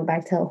 you know,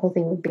 back to the whole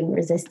thing of being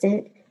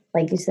resistant,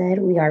 like you said,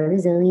 we are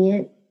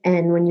resilient.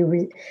 And when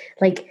you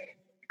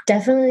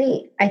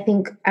definitely, I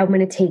think I'm going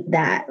to take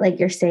that, like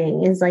you're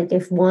saying, is like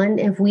if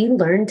we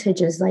learn to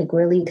just like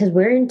really, because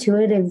we're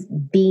intuitive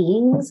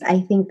beings, I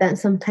think that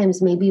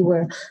sometimes maybe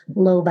we're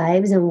low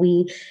vibes, and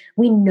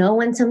we know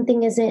when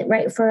something isn't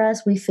right for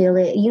us. We feel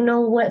it. You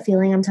know what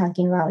feeling I'm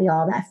talking about,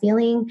 y'all? That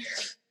feeling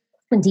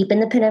deep in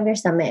the pit of your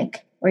stomach,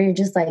 where you're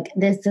just like,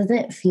 this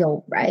doesn't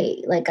feel right.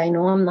 Like, I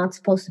know I'm not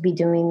supposed to be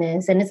doing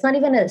this. And it's not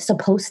even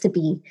supposed to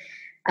be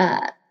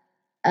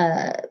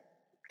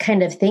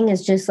kind of thing.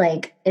 Is just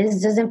like, it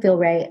doesn't feel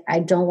right. I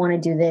don't want to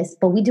do this,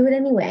 but we do it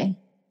anyway,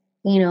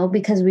 you know,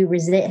 because we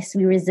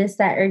resist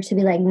that urge to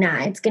be like,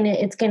 nah, it's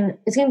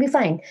gonna be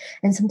fine.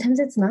 And sometimes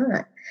it's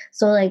not.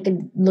 So like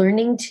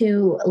learning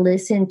to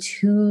listen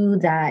to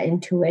that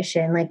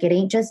intuition, like it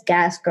ain't just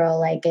gas, girl.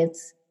 Like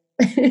it's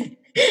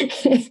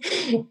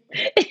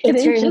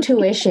it's your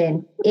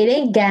intuition. It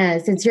ain't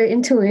gas. It's your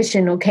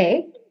intuition.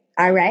 Okay.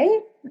 All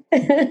right.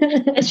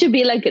 It should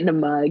be like in a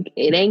mug.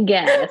 It ain't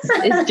gas.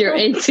 It's your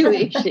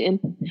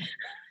intuition.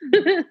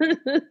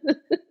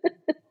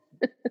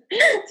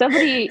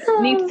 Somebody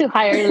needs to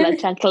hire La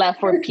Chancla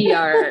for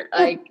PR,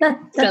 like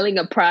selling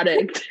a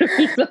product.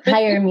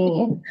 Hire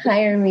me. I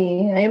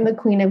am the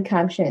queen of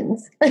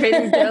captions.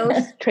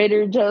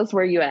 Trader Joe's,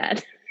 where you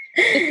at?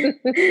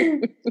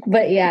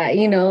 But yeah,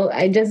 you know,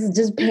 I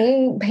just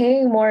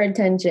paying more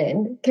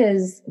attention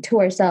to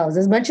ourselves,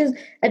 as much as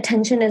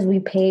attention as we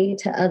pay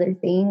to other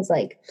things.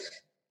 Like,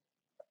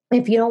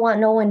 if you don't want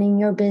no one in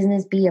your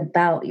business, be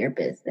about your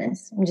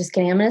business. I'm just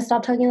kidding. I'm gonna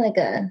stop talking like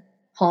a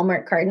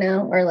Hallmark card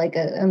now, or like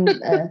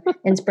a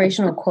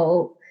inspirational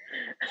quote.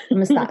 I'm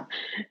gonna stop.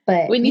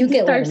 But we need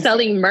to start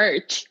selling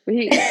merch.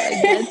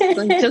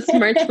 Just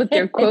merch with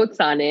your quotes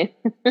on it.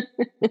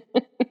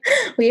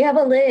 We have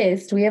a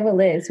list. We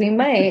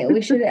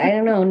should, I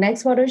don't know,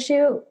 next photo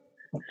shoot.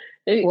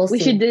 We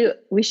should do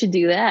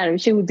that. We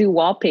should do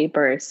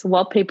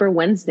Wallpaper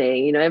Wednesday.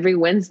 You know, every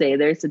Wednesday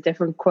there's a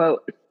different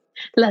quote.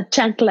 La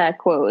chancla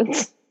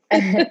quotes.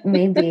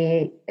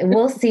 Maybe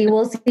we'll see.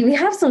 We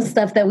have some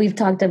stuff that we've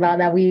talked about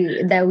that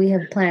we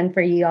have planned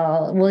for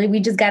y'all. Well,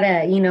 we just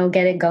gotta, you know,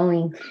 get it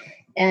going.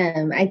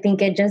 I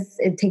think it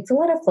takes a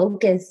lot of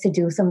focus to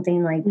do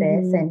something like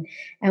this,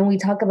 and we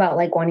talk about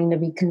like wanting to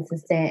be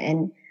consistent.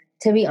 And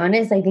to be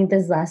honest, I think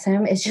this last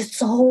time it's just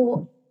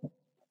so.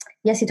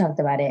 Yes, you talked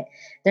about it.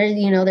 There's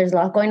a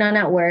lot going on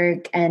at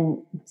work, and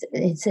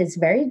it's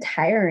very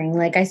tiring.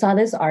 Like, I saw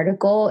this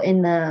article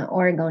in the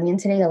Oregonian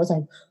today that was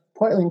like,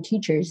 Portland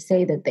teachers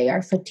say that they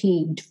are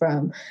fatigued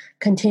from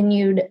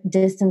continued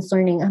distance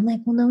learning. I'm like,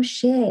 well, no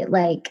shit.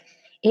 Like,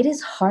 it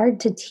is hard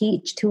to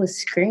teach to a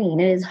screen.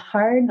 It is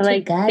hard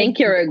to guide. Thank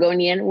you,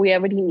 Oregonian. We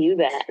already knew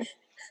that.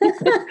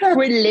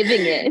 We're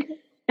living it.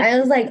 I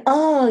was like,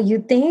 oh, you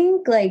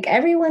think? Like,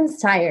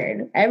 everyone's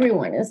tired.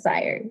 Everyone is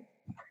tired.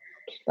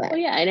 But. Well,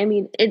 yeah, and I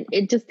mean,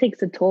 it just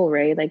takes a toll,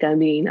 right? Like, I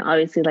mean,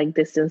 obviously, like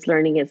distance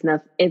learning is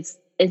not. It's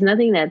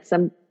nothing that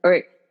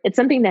it's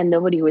something that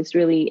nobody was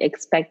really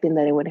expecting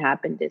that it would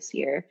happen this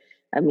year.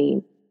 I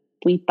mean,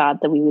 we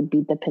thought that we would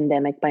beat the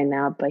pandemic by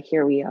now, but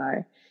here we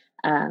are.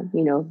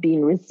 You know,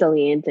 being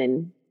resilient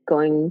and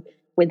going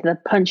with the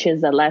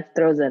punches that life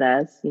throws at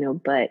us. You know,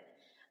 but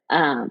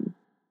I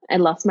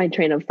lost my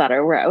train of thought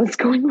or where I was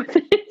going with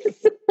it.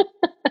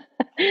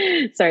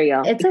 Sorry,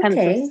 y'all. It's it kind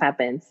okay. of just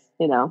happens.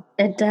 You know,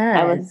 it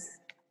does.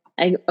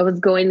 I was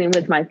going in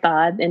with my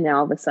thought, and now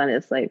all of a sudden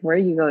it's like, where are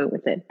you going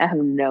with it? I have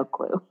no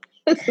clue.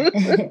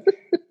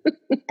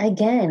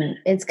 Again,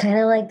 it's kind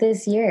of like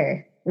this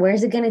year.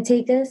 Where's it going to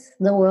take us?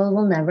 The world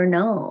will never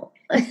know.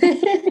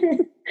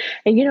 And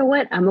you know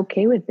what? I'm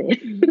okay with it.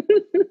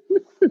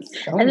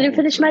 I didn't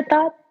finish my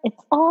thought.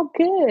 It's all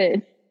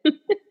good.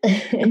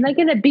 I'm not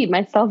going to beat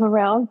myself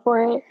around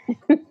for it.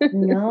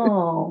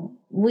 No.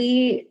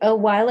 A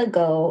while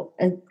ago,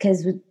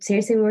 because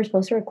seriously, we were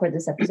supposed to record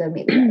this episode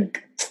maybe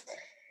like,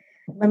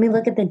 let me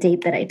look at the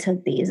date that I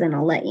took these and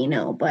I'll let you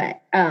know.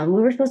 But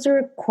we were supposed to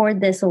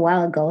record this a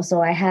while ago.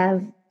 So I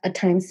have a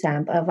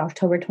timestamp of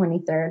October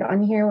 23rd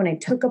on here when I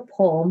took a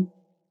poll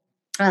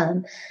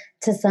to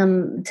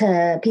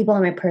people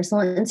on my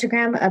personal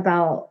Instagram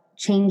about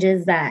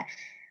changes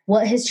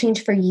what has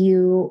changed for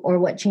you, or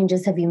what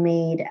changes have you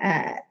made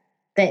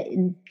that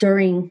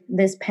during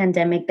this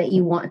pandemic that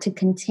you want to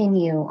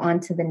continue on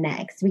to the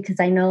next? Because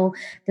I know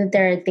that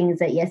there are things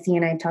that Yessie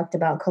and I talked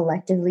about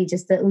collectively,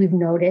 just that we've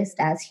noticed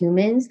as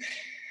humans.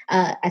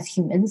 as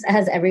humans,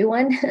 as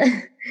everyone,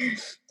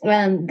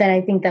 that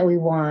I think that we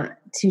want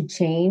to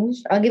change.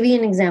 I'll give you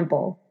an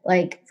example.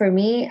 Like for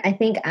me, I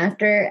think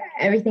after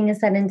everything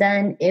is said and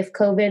done, if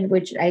COVID,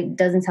 which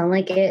doesn't sound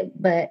like it,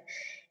 but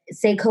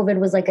say COVID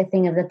was like a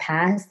thing of the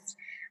past,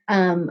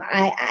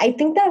 I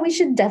think that we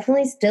should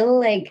definitely still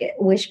like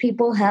wish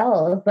people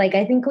health. Like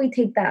I think we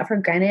take that for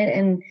granted,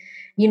 and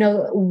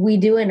we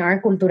do in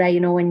our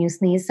cultura. When you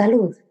sneeze,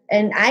 salud.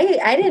 And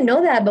I didn't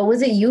know that, but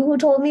was it you who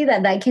told me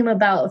that came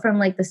about from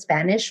like the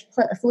Spanish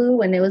flu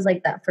when it was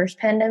like that first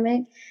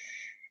pandemic?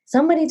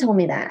 Somebody told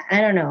me that.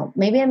 I don't know.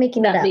 Maybe I'm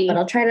making it up, but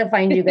I'll try to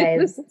find you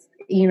guys,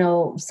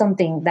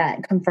 something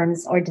that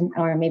confirms,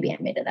 or maybe I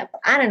made it up.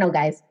 I don't know,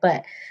 guys,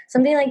 but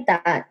something like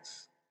that.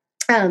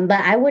 But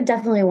I would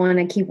definitely want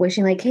to keep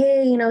wishing, like,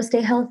 hey,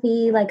 stay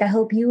healthy. Like, I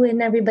hope you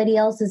and everybody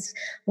else is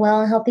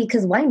well and healthy.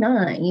 Because why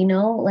not?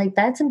 Like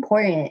that's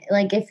important.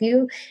 Like, if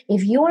you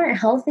aren't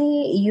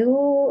healthy,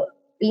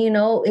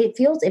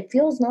 it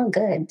feels not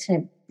good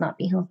to not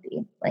be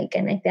healthy. Like,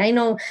 and I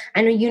know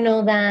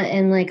that,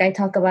 and like I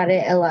talk about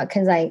it a lot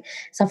because I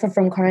suffer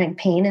from chronic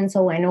pain, and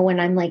so I know when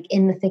I'm like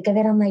in the thick of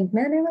it, I'm like,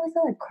 man, I really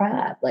feel like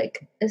crap.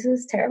 Like this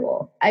is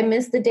terrible. I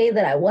miss the day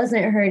that I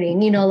wasn't hurting.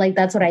 Like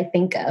that's what I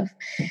think of.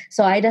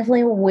 So I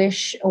definitely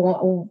wish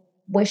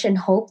and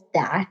hope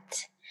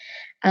that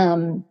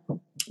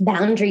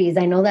boundaries.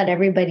 I know that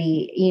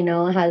everybody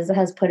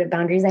has put up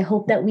boundaries. I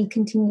hope that we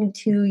continue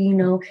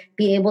to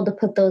be able to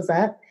put those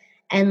up.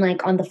 And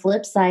like on the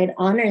flip side,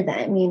 honor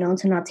them,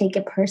 to not take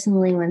it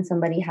personally when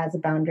somebody has a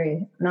boundary.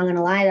 I'm not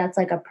gonna lie, that's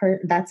like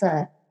that's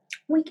a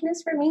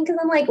weakness for me because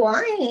I'm like,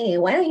 why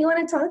don't you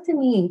want to talk to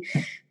me?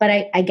 But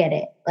I get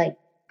it. Like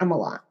I'm a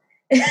lot.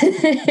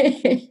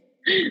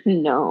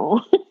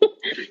 No,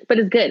 but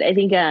it's good. I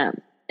think,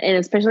 and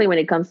especially when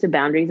it comes to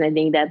boundaries, I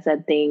think that's a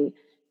thing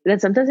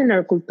that sometimes in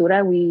our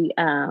cultura we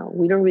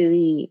don't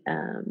really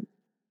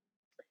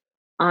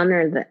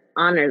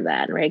honor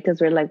that, right? Because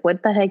we're like,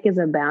 what the heck is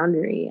a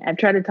boundary? I've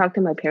tried to talk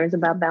to my parents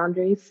about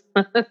boundaries.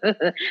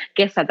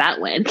 Guess how that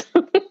went.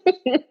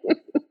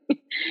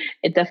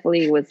 It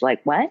definitely was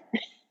like, what?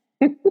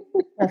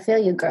 I feel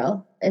you,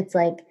 girl. It's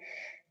like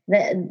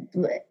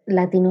the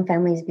Latino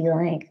families be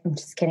like, I'm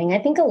just kidding. I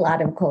think a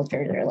lot of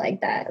cultures are like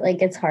that.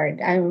 Like it's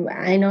hard. I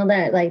know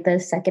that like the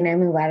second I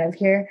move out of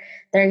here,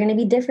 there are going to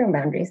be different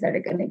boundaries that are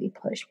going to be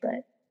pushed,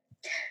 but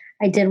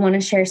I did want to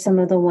share some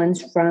of the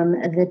ones from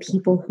the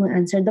people who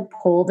answered the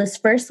poll. This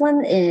first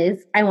one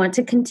is, I want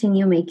to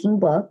continue making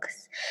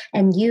books.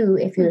 And you,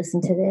 if you listen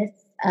to this,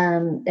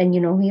 and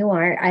you know who you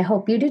are, I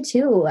hope you do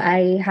too.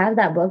 I have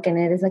that book and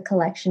it is a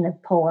collection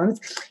of poems.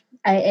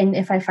 And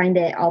if I find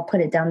it, I'll put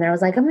it down there. I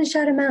was like, I'm going to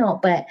shout him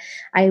out, but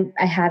I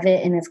have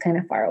it and it's kind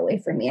of far away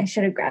from me. I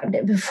should have grabbed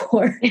it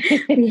before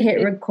we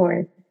hit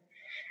record.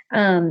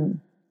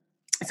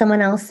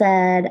 Someone else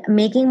said,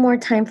 making more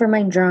time for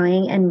my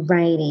drawing and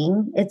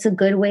writing. It's a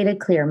good way to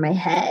clear my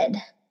head.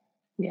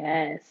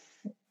 Yes.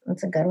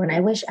 That's a good one.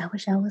 I wish I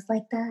was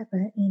like that,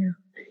 but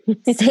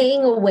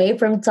staying away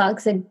from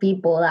toxic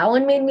people. That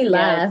one made me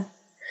laugh.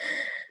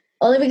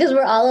 Only because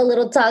we're all a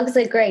little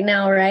toxic right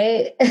now,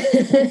 right?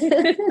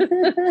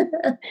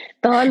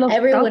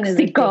 Everyone is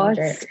a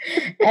danger.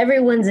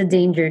 Everyone's a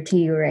danger to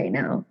you right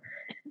now.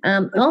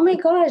 Oh my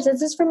gosh,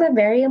 this is from a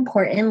very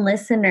important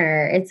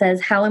listener. It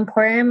says, how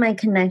important my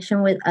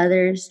connection with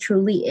others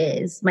truly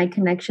is. My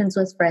connections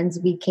with friends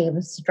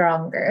became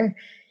stronger.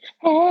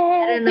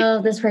 I don't know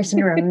if this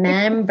person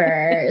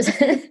remembers.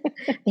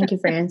 Thank you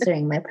for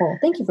answering my poll.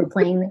 Thank you for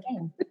playing the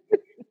game.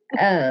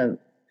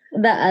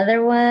 The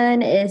other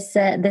one is,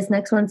 this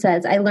next one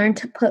says, I learned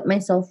to put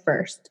myself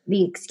first.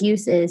 The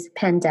excuse is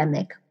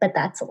pandemic, but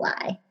that's a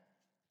lie.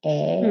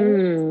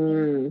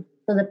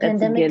 So the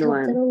pandemic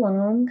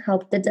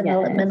helped the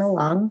development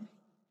along.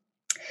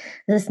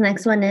 This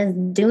next one is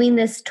doing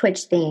this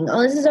Twitch thing.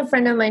 Oh, this is a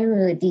friend of mine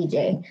who's a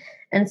DJ.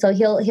 And so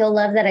he'll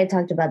love that I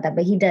talked about that,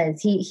 but he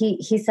does.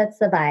 He sets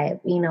the vibe.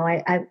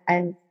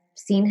 I've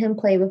seen him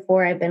play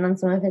before. I've been on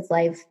some of his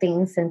live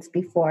things since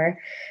before,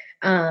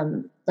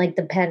 like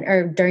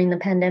during the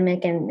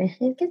pandemic, and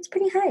it gets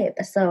pretty hype.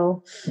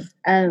 So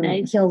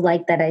nice. He'll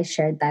like that I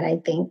shared that, I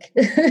think.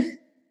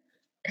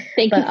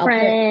 Thank you,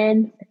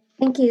 friend.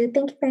 Thank you,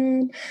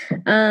 friend.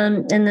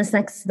 And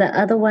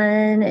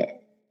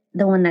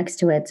the one next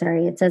to it,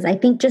 sorry, it says, I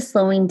think just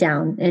slowing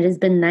down. It has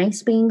been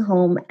nice being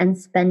home and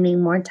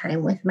spending more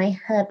time with my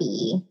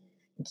hubby.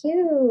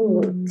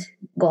 Cute.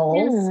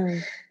 Goals.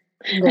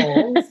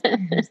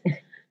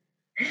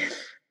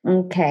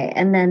 Okay,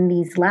 and then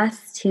these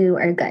last two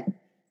are good.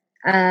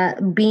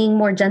 Being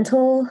more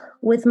gentle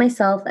with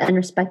myself and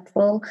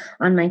respectful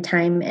on my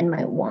time and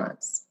my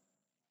wants.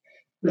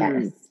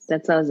 Yes.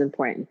 That sounds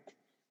important.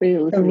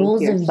 Really the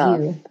rules of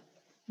you.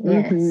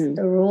 Yes,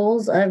 the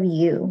rules of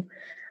you.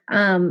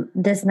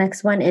 This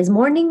next one is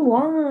morning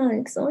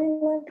walks. Oh, I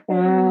love that.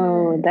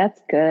 Oh,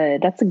 that's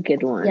good. That's a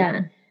good one.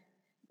 Yeah.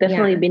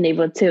 definitely being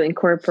able to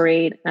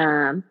incorporate,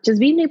 just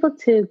being able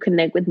to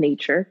connect with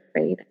nature,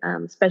 right?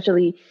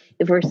 Especially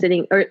if we're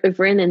sitting or if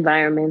we're in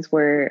environments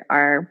where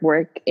our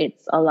work,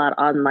 it's a lot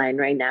online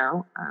right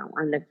now,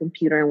 on the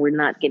computer, and we're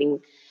not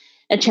getting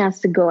a chance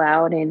to go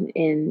out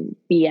and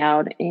be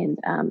out and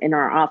in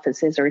our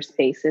offices or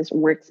spaces,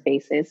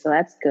 workspaces. So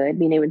that's good.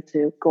 Being able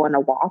to go on a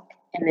walk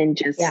and then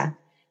just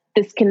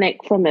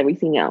disconnect from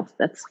everything else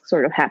that's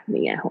sort of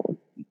happening at home.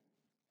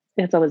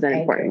 That's always an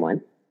important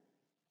one.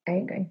 I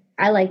agree.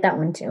 I like that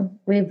one too.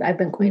 I've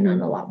been going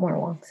on a lot more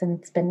walks, and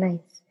it's been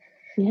nice.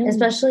 Yeah.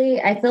 Especially,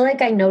 I feel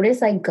like I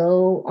notice I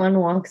go on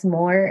walks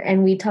more,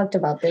 and we talked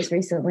about this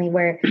recently,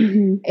 where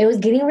it was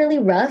getting really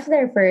rough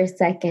there for a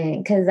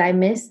second because I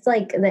missed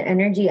like the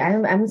energy.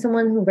 I'm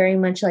someone who very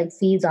much like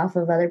feeds off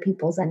of other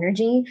people's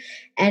energy,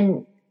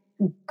 and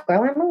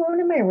girl, I'm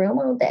alone in my room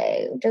all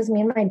day, just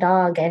me and my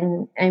dog.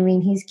 And I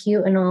mean, he's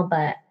cute and all,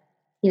 but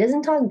he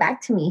doesn't talk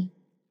back to me.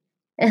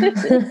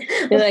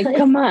 You're like,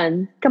 come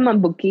on,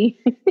 Bookie.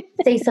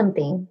 Say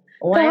something.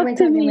 Why am I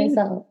talking to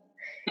myself?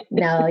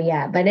 No,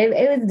 yeah, but it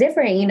was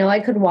different. You know,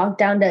 I could walk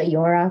down to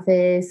your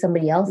office,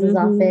 somebody else's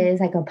office.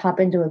 I could pop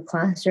into a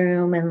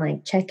classroom and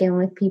like check in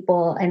with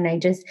people. And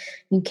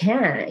you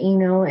can't, you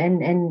know,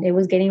 and it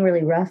was getting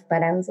really rough,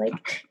 but I was like,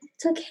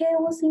 it's okay.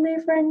 We'll see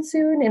my friend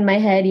soon in my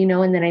head, you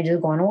know, and then I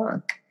just go on a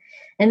walk.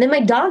 And then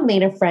my dog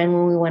made a friend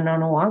when we went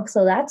on a walk.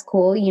 So that's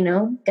cool, you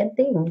know, good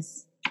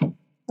things.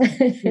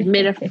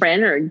 Made a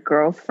friend or a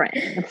girlfriend?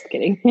 I'm just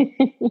kidding.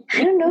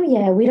 I don't know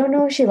yet. We don't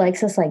know if she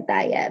likes us like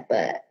that yet,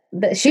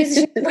 but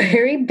she's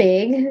very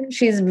big.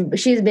 She's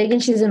big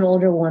and she's an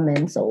older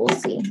woman, so we'll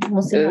see.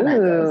 We'll see how that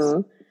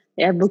goes.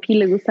 Yeah, Buki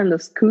le gustan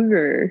los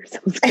cougars.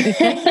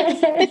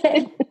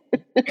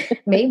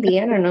 Maybe,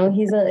 I don't know.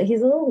 He's a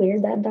little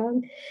weird, that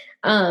dog.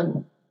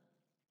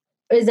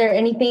 Is there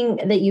anything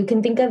that you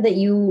can think of that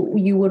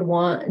you would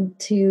want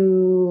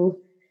to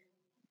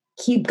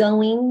keep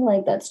going,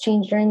 like that's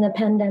changed during the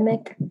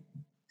pandemic?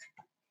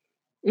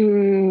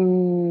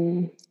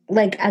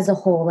 Like as a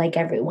whole, like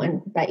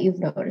everyone that you've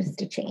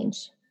noticed a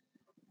change?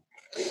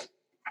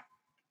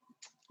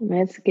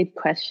 That's a good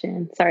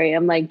question. Sorry,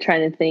 I'm like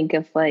trying to think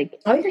of like.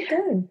 Oh, you're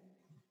good.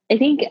 I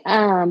think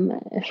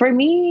for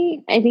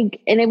me, I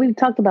think, and we've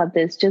talked about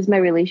this, just my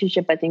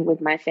relationship, I think,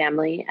 with my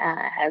family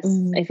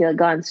has, I feel,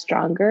 gotten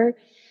stronger.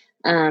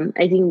 I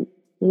think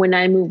when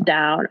I moved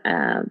out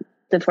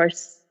the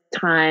first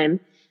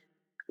time,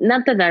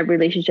 not that our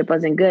relationship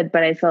wasn't good,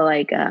 but I feel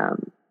like,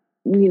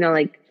 you know,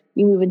 like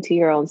you move into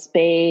your own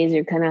space,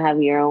 you kind of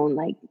have your own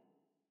like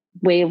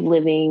way of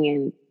living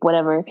and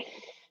whatever.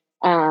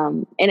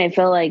 And I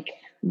feel like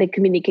the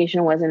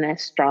communication wasn't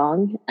as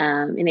strong.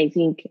 And I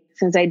think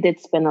since I did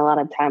spend a lot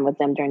of time with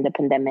them during the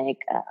pandemic,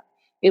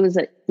 it was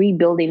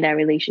rebuilding that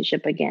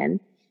relationship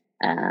again.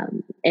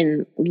 And,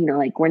 you know,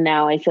 like where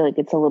now I feel like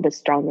it's a little bit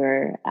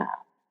stronger,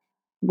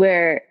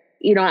 where,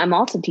 you know, I'm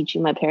also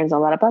teaching my parents a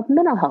lot about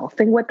mental health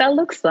and what that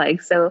looks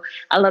like. So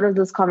a lot of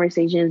those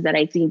conversations that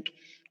I think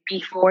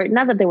before,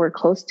 not that they were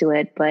close to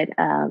it, but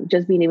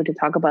just being able to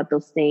talk about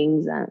those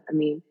things. I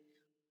mean,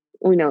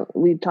 you know,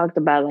 we've talked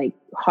about like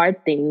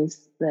hard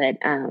things that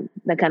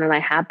that kind of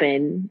like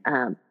happen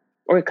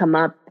or come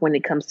up when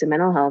it comes to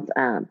mental health.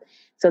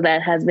 So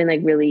that has been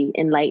like really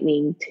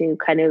enlightening to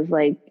kind of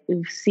like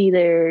see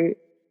their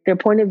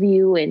point of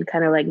view and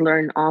kind of like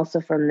learn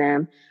also from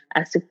them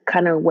as to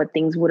kind of what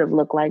things would have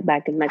looked like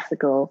back in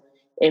Mexico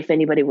if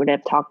anybody would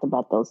have talked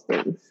about those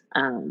things.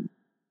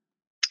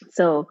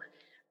 So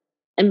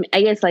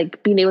I guess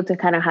like being able to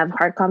kind of have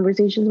hard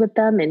conversations with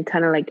them and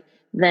kind of like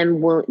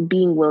them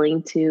being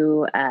willing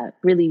to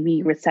really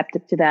be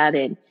receptive to that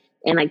and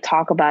like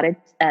talk about it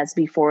as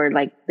before,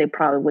 like they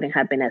probably wouldn't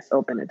have been as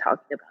open to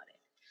talking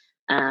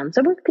about it.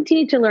 So we're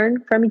continuing to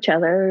learn from each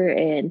other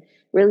and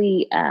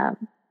really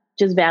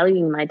just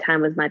valuing my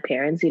time with my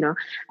parents. You know,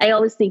 I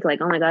always think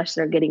like, oh my gosh,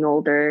 they're getting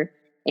older.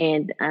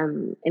 And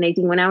I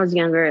think when I was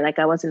younger, like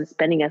I wasn't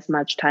spending as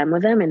much time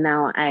with them, and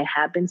now I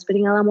have been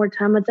spending a lot more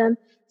time with them.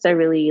 So I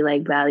really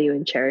like value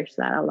and cherish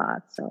that a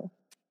lot. So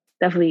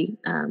definitely,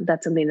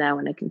 that's something that I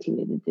want to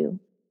continue to do.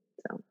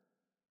 So,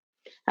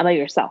 how about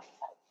yourself?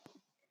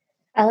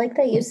 I like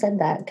that you said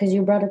that because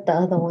you brought up the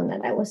other one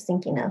that I was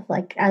thinking of,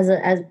 like as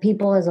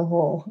people as a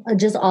whole,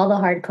 just all the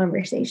hard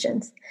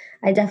conversations.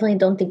 I definitely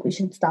don't think we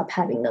should stop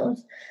having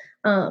those.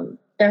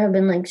 There have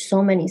been like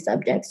so many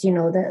subjects, you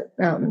know,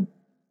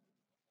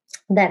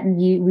 that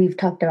we've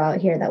talked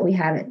about here that we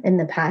haven't in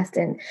the past,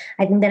 and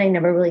I think that I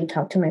never really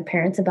talked to my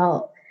parents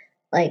about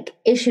like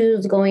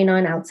issues going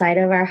on outside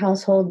of our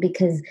household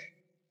because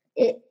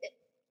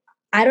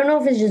I don't know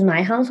if it's just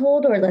my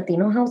household or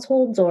Latino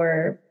households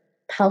or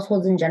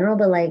households in general,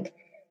 but like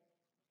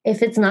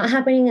if it's not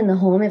happening in the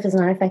home, if it's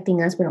not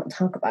affecting us, we don't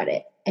talk about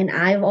it. And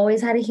I've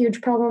always had a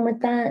huge problem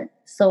with that.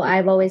 So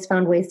I've always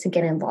found ways to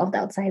get involved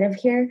outside of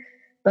here.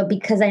 But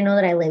because I know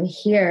that I live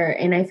here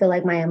and I feel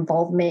like my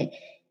involvement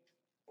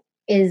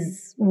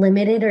is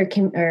limited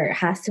or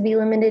has to be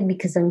limited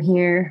because I'm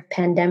here,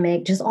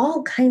 pandemic, just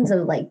all kinds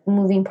of like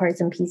moving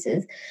parts and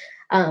pieces.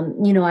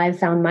 I've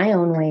found my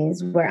own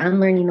ways where I'm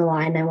learning a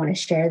lot and I want to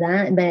share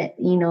that. But,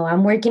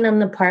 I'm working on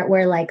the part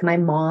where like my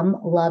mom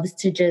loves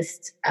to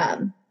just,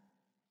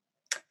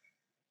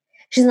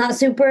 she's not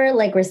super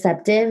like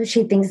receptive.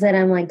 She thinks that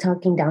I'm like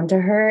talking down to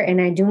her,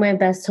 and I do my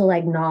best to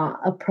like not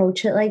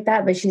approach it like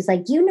that. But she's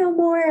like, you know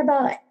more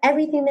about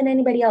everything than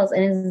anybody else.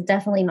 And it's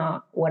definitely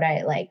not what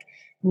I like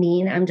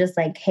mean. I'm just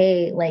like,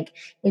 hey, like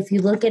if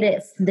you look at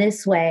it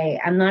this way,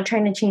 I'm not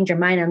trying to change your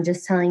mind. I'm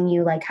just telling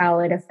you like how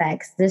it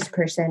affects this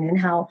person and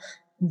how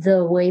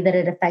the way that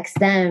it affects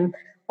them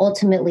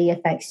ultimately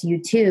affects you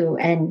too.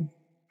 And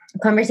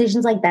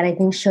conversations like that I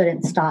think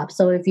shouldn't stop.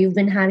 So if you've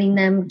been having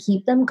them,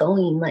 keep them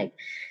going. Like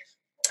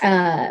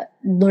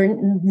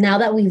learn now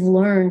that we've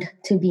learned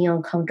to be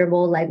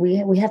uncomfortable, like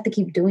we have to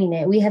keep doing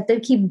it. We have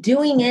to keep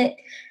doing it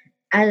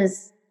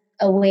as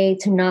a way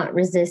to not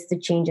resist the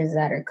changes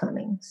that are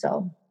coming.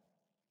 So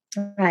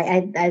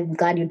I'm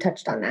glad you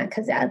touched on that,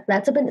 because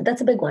that's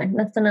a big one.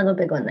 That's another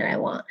big one that I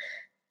want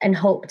and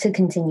hope to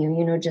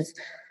continue, just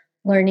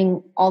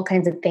learning all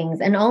kinds of things.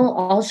 And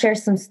I'll share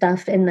some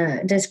stuff in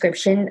the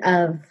description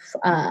of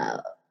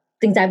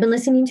things I've been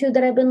listening to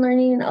that I've been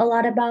learning a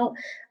lot about,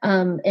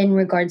 in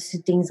regards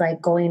to things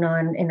like going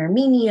on in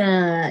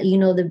Armenia,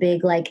 the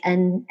big like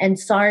and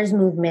SARS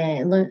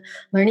movement,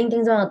 learning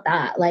things about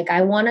that. Like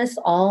I want us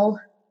all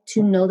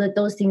to know that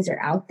those things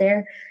are out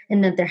there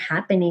and that they're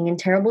happening, and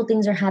terrible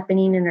things are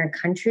happening in our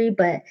country,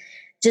 but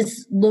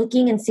just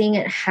looking and seeing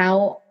at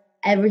how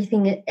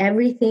everything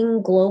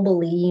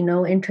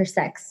globally,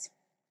 intersects.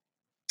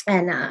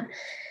 And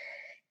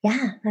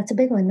yeah, that's a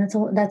big one.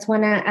 That's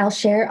one I'll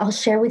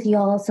share with you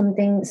all some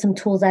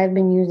tools I've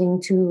been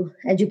using to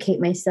educate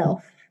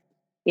myself.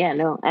 Yeah,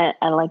 no,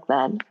 I like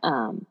that.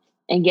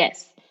 And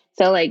yes,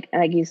 so like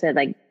you said,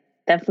 like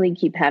definitely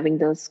keep having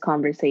those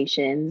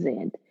conversations,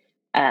 and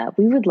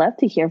we would love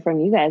to hear from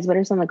you guys. What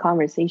are some of the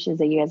conversations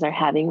that you guys are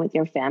having with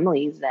your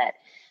families that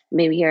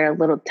maybe are a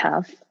little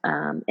tough,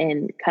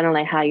 and kind of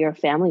like how your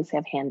families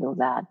have handled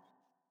that?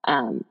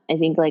 I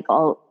think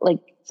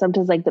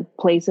sometimes like the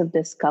place of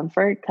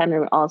discomfort kind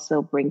of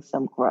also brings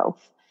some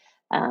growth,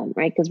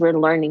 right? Because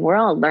we're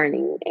all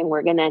learning, and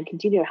we're going to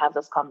continue to have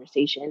those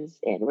conversations,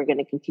 and we're going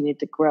to continue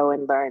to grow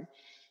and learn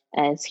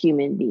as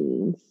human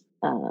beings.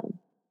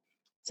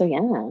 So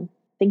yeah,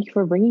 thank you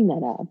for bringing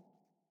that up.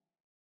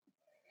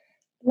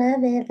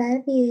 Love it.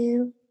 Love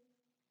you.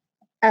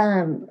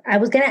 I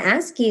was going to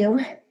ask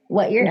you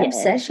what your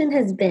obsession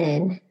has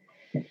been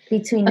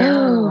between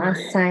now and the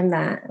last time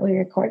that we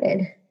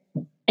recorded.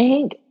 I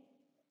think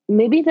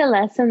maybe the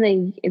last time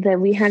that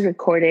we had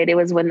recorded, it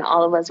was when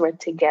all of us were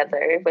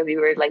together, when we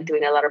were like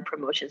doing a lot of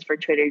promotions for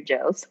Trader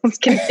Joe's.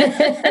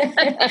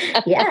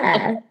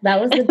 Yeah,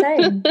 that was the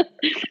time.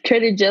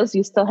 Trader Joe's,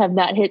 you still have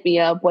not hit me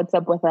up. What's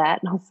up with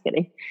that? No, I was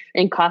kidding.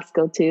 And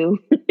Costco too.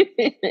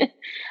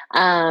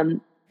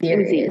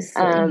 Seriously.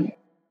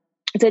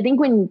 So I think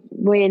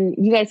when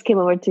you guys came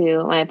over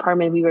to my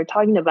apartment, we were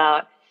talking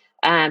about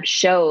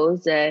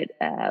shows that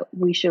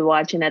we should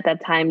watch. And at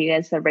that time, you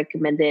guys have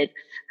recommended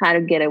How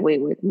to Get Away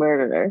with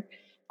Murder.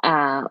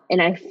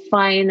 And I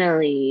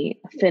finally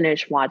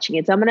finished watching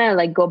it. So I'm going to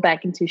like go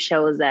back into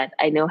shows that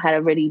I know had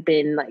already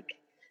been like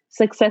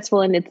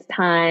successful in its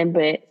time,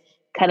 but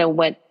kind of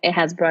what it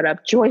has brought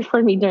up joy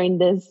for me during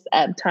this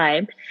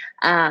time.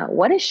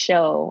 What a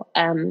show.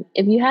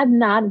 If you have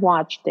not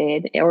watched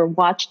it or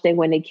watched it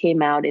when it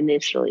came out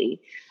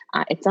initially,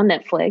 it's on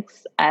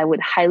Netflix. I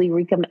would highly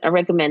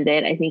recommend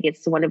it. I think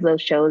it's one of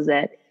those shows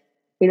that,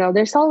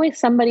 there's always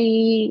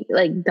somebody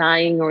like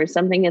dying or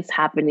something is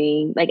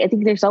happening. Like, I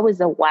think there's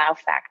always a wow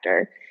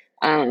factor.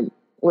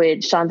 With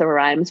Shonda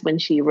Rhimes, when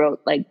she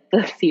wrote like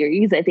the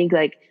series, I think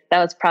like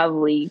that was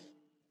probably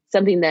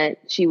something that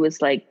she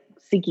was like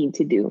seeking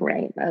to do,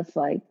 right? Of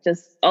like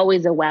just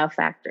always a wow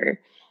factor.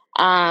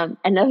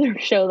 Another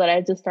show that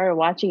I just started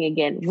watching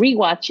again,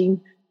 rewatching,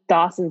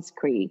 Dawson's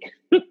Creek.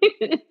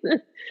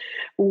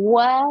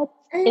 What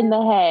in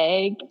the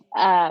heck?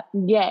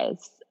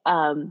 Yes.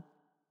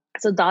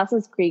 So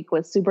Dawson's Creek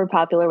was super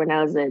popular when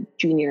I was a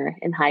junior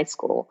in high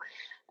school.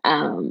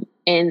 And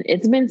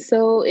it's been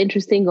so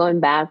interesting going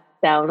back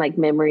down like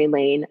memory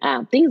lane,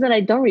 things that I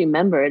don't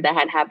remember that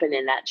had happened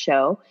in that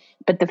show,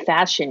 but the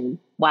fashion,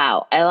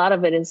 wow, a lot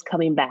of it is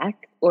coming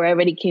back or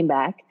already came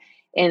back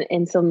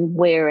in some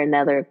way or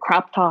another.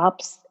 Crop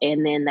tops,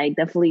 and then like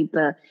definitely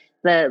the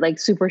like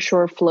super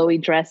short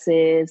flowy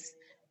dresses,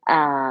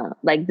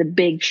 like the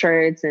big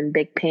shirts and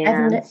big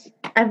pants.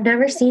 I've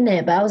never seen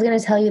it, but I was gonna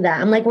tell you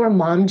that. I'm like, were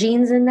mom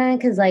jeans in that?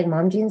 Because like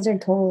mom jeans are a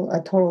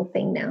total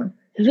thing now.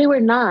 They were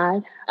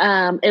not.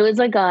 It was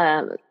like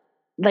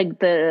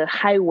the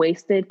high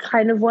waisted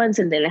kind of ones,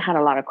 and then it had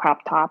a lot of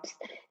crop tops,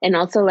 and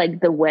also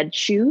like the wedge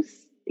shoes.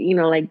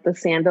 Like the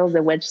sandals,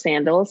 the wedge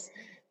sandals.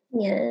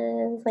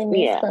 Yes, I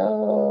miss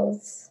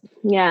those.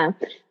 Yeah,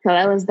 so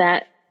that was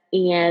that.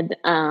 And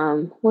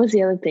what was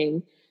the other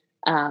thing?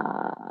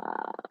 The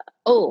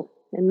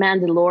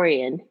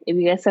Mandalorian. If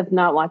you guys have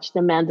not watched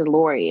The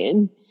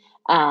Mandalorian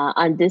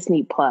on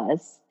Disney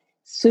Plus,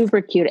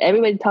 super cute.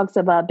 Everybody talks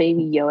about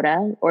Baby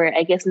Yoda, or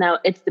I guess now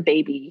it's the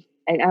baby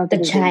I don't The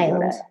think it's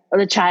Child. Yoda. Or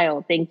The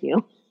Child. Thank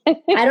you.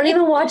 I don't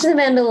even watch The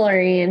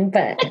Mandalorian,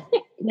 but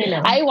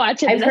I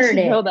watch it. I've heard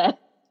it. Know that.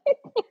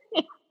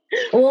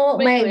 Well,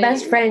 my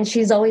best friend,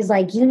 she's always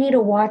like, you need to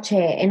watch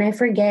it. And I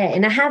forget.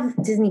 And I have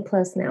Disney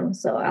Plus now,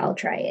 so I'll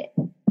try it.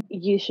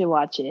 You should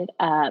watch it.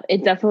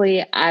 It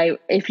definitely,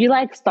 if you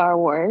like Star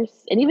Wars,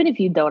 and even if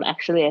you don't,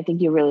 actually, I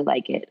think you really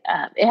like it.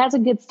 It has a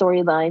good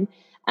storyline.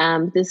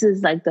 This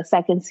is like the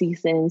second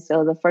season.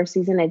 So the first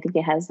season, I think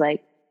it has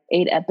like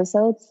 8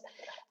 episodes.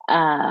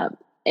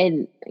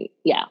 And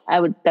yeah, I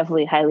would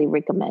definitely highly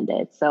recommend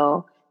it.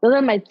 So those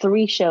are my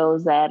 3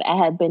 shows that I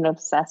had been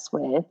obsessed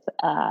with,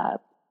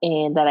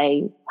 and that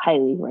I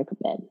highly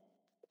recommend.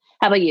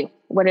 How about you?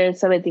 What are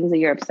some of the things that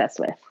you're obsessed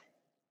with?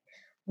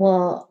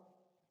 Well,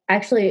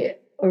 actually,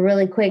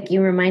 really quick,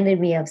 you reminded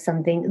me of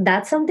something.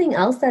 That's something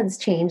else that's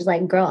changed.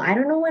 Like, girl, I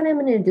don't know what I'm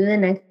going to do the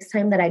next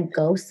time that I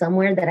go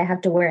somewhere that I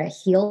have to wear a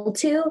heel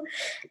to,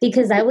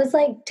 because I was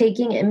like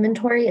taking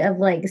inventory of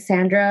like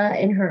Sandra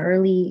in her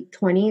early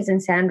 20s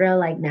and Sandra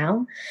like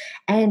now.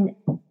 And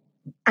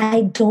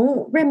I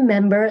don't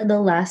remember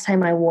the last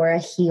time I wore a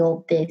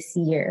heel this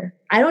year.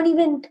 I don't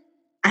even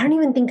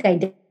think I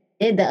did.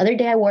 The other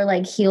day I wore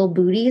like heel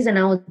booties and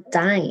I was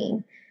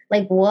dying.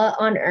 Like, what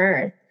on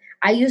earth?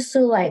 I used to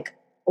like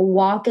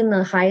walk in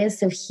the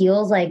highest of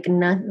heels, like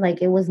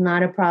it was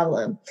not a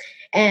problem.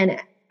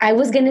 And I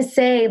was gonna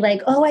say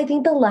like, oh, I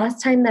think the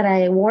last time that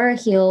I wore a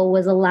heel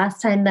was the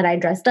last time that I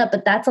dressed up,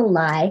 but that's a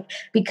lie,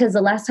 because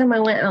the last time I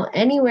went out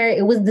anywhere,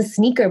 it was the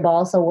sneaker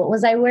ball. So what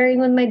was I wearing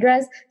with my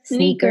dress?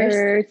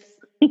 Sneakers.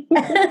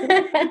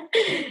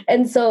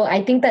 And so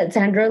I think that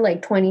Sandra,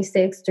 like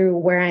 26 through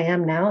where I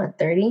am now at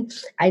 30,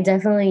 I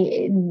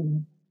definitely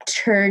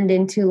turned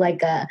into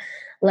like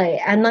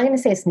I'm not going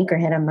to say a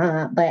sneakerhead, I'm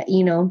not, but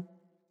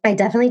I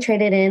definitely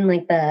traded in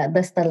like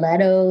the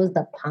stilettos,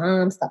 the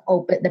pumps,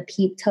 the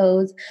peep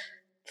toes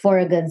for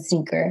a good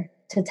sneaker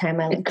to tie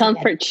my a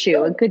comfort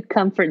shoe, a good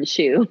comfort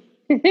shoe.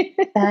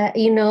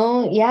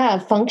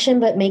 Function,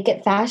 but make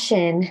it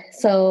fashion.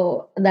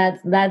 So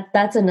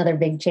that's another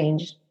big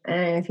change.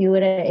 And if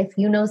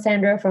you know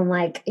Sandra from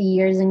like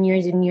years and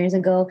years and years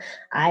ago,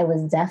 I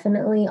was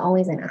definitely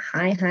always in a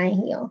high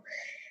heel.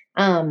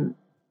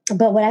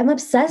 But what I'm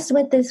obsessed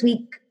with this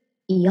week,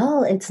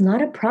 y'all, it's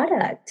not a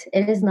product.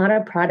 It is not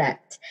a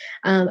product.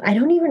 I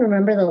don't even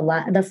remember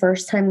the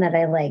first time that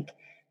I like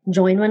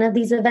joined one of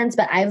these events,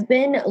 but I've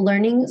been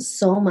learning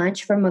so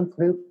much from a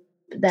group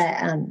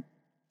that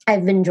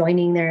I've been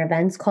joining their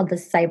events called the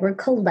Cyber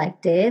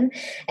Collective.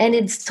 And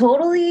it's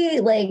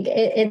totally like,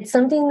 it's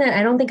something that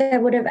I don't think I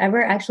would have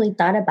ever actually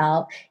thought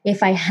about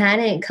if I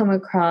hadn't come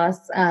across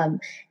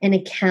an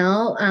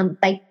account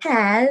by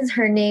Taz.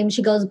 Her name,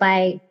 she goes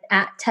by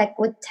 @Tech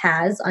with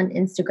Taz on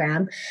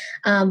Instagram.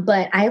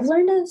 But I've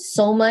learned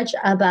so much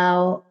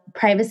about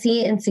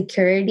privacy and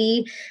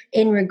security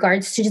in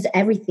regards to just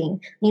everything.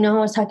 I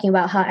was talking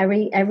about how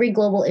every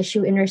global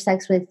issue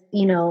intersects with,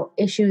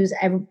 issues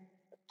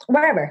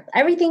wherever.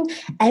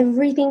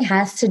 Everything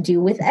has to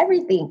do with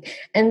everything.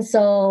 And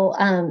so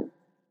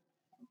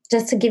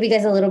just to give you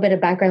guys a little bit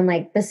of background,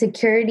 like the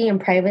security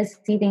and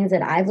privacy things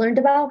that I've learned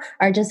about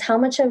are just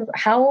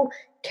how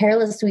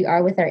careless we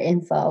are with our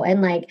info,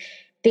 and like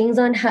things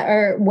on how,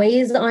 or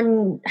ways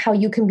on how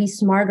you can be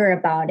smarter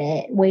about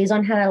it, ways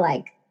on how to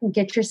like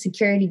get your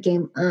security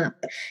game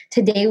up.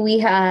 Today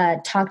we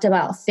talked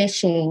about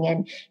phishing,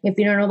 and if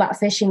you don't know about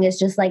phishing, it's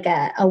just like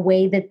a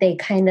way that they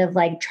kind of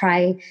like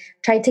try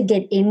to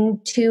get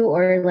into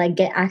or like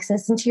get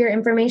access into your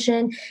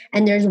information,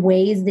 and there's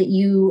ways that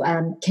you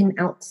can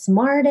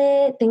outsmart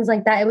it, things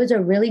like that. It was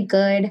a really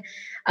good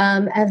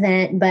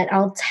event, but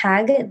I'll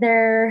tag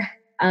their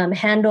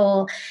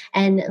handle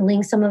and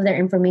link some of their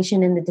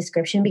information in the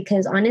description,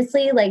 because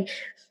honestly, like,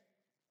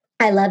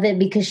 I love it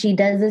because she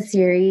does a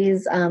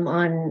series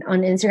on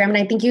Instagram. And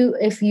I think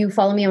if you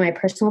follow me on my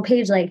personal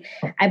page, like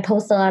I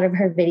post a lot of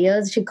her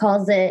videos. She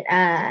calls it,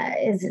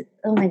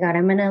 oh my God,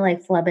 I'm going to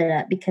like flub it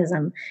up because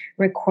I'm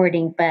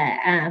recording, but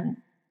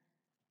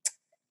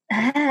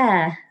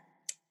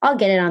I'll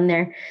get it on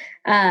there.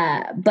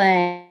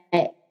 But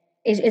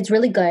it's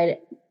really good.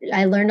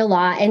 I learned a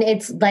lot. And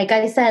it's like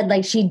I said,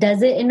 like she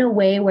does it in a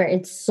way where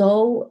it's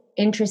so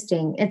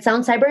interesting. It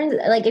sounds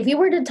like if you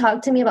were to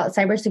talk to me about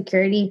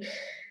cybersecurity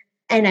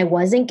and I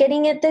wasn't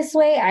getting it this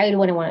way, I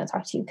wouldn't want to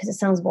talk to you because it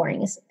sounds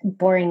boring. It's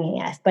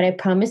boring AF, but I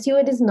promise you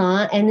it is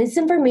not. And it's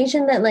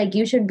information that like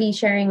you should be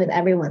sharing with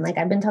everyone. Like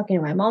I've been talking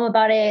to my mom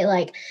about it.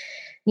 Like,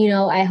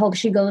 I hope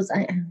she goes,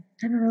 I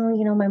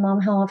don't know, my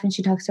mom, how often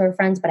she talks to her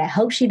friends, but I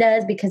hope she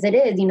does, because it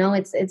is,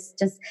 it's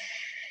just,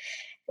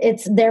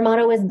 it's their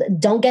motto is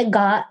don't get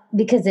got,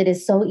 because it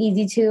is so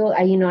easy to.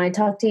 I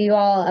talked to you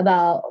all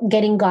about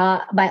getting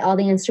got by all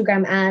the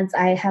Instagram ads.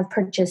 I have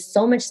purchased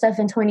so much stuff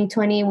in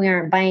 2020. We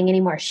aren't buying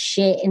any more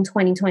shit in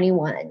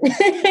 2021.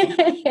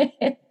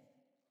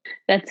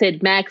 That's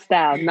it, maxed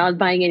out. Not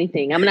buying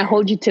anything. I'm gonna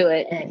hold you to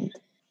it. I'm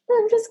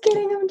just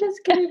kidding.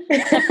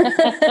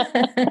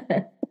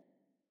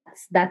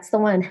 That's the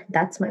one.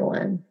 That's my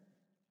one.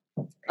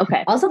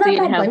 Okay. Also, that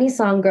Bad Bunny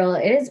song, girl,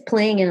 it is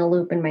playing in a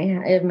loop in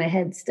my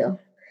head still.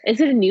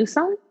 Is it a new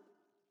song?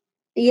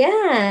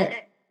 Yeah.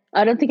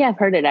 I don't think I've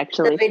heard it,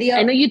 actually. The video.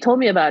 I know you told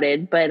me about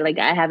it, but like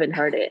I haven't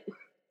heard it.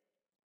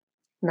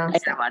 I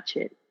gotta watch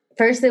it.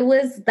 First, it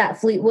was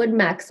that Fleetwood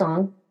Mac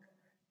song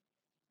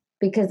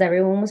because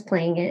everyone was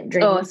playing it,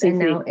 Dreams, and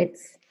now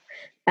it's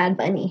Bad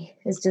Bunny.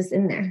 It's just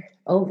in there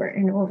over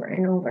and over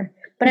and over.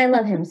 But I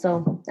love him,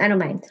 so I don't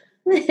mind.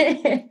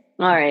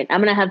 All right, I'm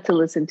gonna have to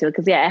listen to it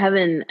because I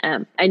haven't.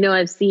 I know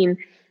I've seen.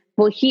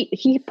 Well,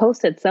 he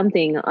posted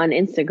something on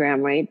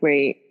Instagram, right?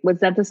 Where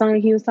was that the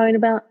song he was talking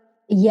about?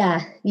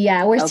 Yeah.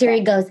 Where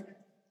Siri goes,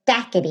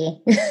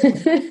 "Dackety."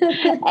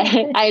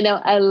 I know.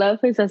 I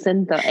love his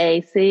acento.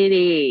 Hey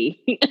Siri.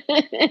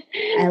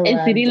 And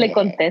Siri le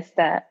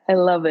contesta. I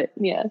love it.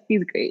 Yeah,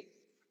 he's great.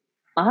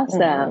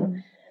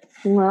 Awesome.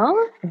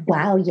 Well,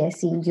 wow,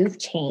 Yessie, you've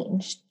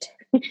changed.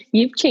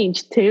 You've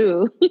changed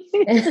too.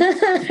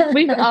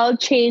 We've all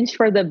changed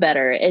for the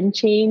better, and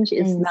change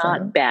is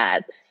not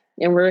bad.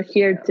 And we're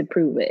here to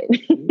prove it.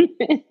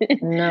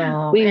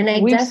 No,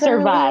 we've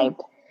survived.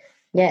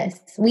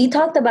 Yes, we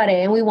talked about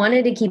it, and we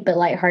wanted to keep it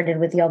lighthearted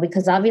with y'all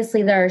because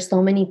obviously there are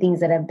so many things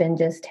that have been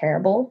just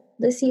terrible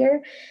this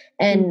year,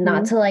 and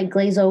not to like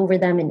glaze over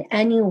them in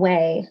any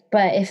way.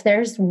 But if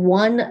there's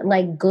one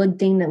like good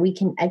thing that we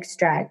can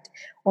extract,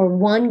 or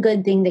one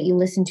good thing that you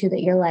listen to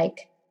that you're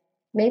like,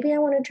 maybe I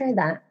want to try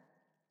that,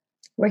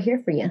 we're here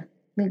for you.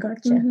 We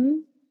got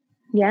you.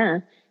 Yeah.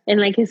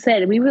 And like I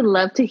said, we would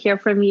love to hear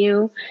from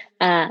you.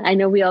 I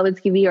know we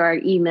always give you our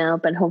email,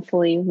 but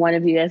hopefully one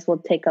of you guys will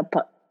take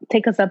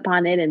us up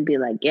on it and be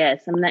like,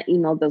 yes, I'm going to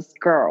email those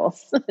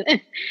girls.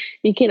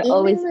 You can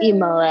always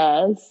email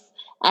us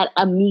at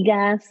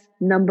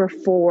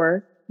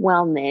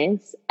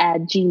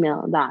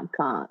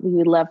amigas4wellness@gmail.com. We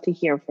would love to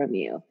hear from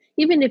you.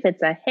 Even if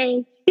it's a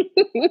hey,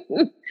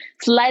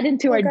 slide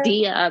into our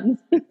DMs.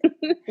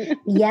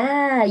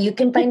 Yeah, you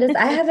can find us.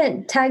 I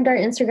haven't tagged our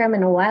Instagram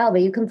in a while, but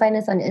you can find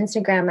us on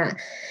Instagram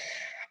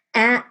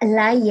at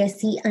la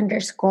Yessie _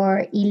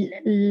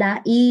 la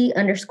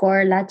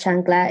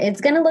chancla.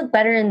 It's gonna look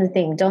better in the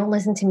thing. Don't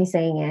listen to me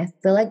saying it. I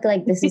feel like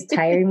this is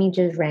tired me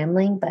just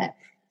rambling, but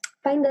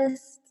find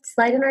us.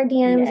 Slide in our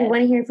DMs. Yes. We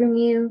want to hear from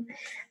you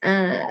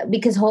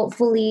because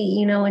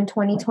hopefully, in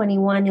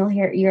 2021 you'll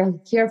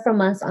hear from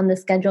us on the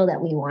schedule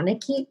that we want to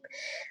keep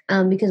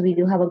because we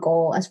do have a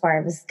goal as far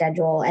as the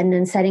schedule and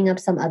then setting up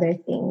some other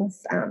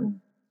things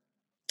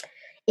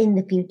in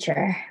the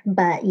future.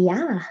 But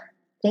yeah,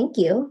 thank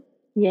you.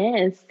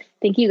 Yes,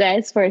 thank you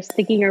guys for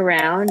sticking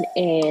around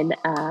and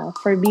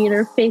for being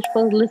our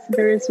faithful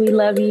listeners. We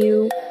love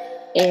you.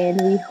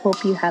 And we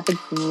hope you have a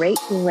great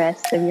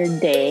rest of your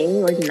day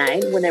or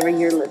night whenever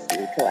you're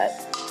listening to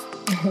us.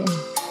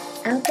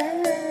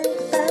 Okay.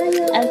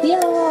 Bye.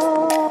 Adios.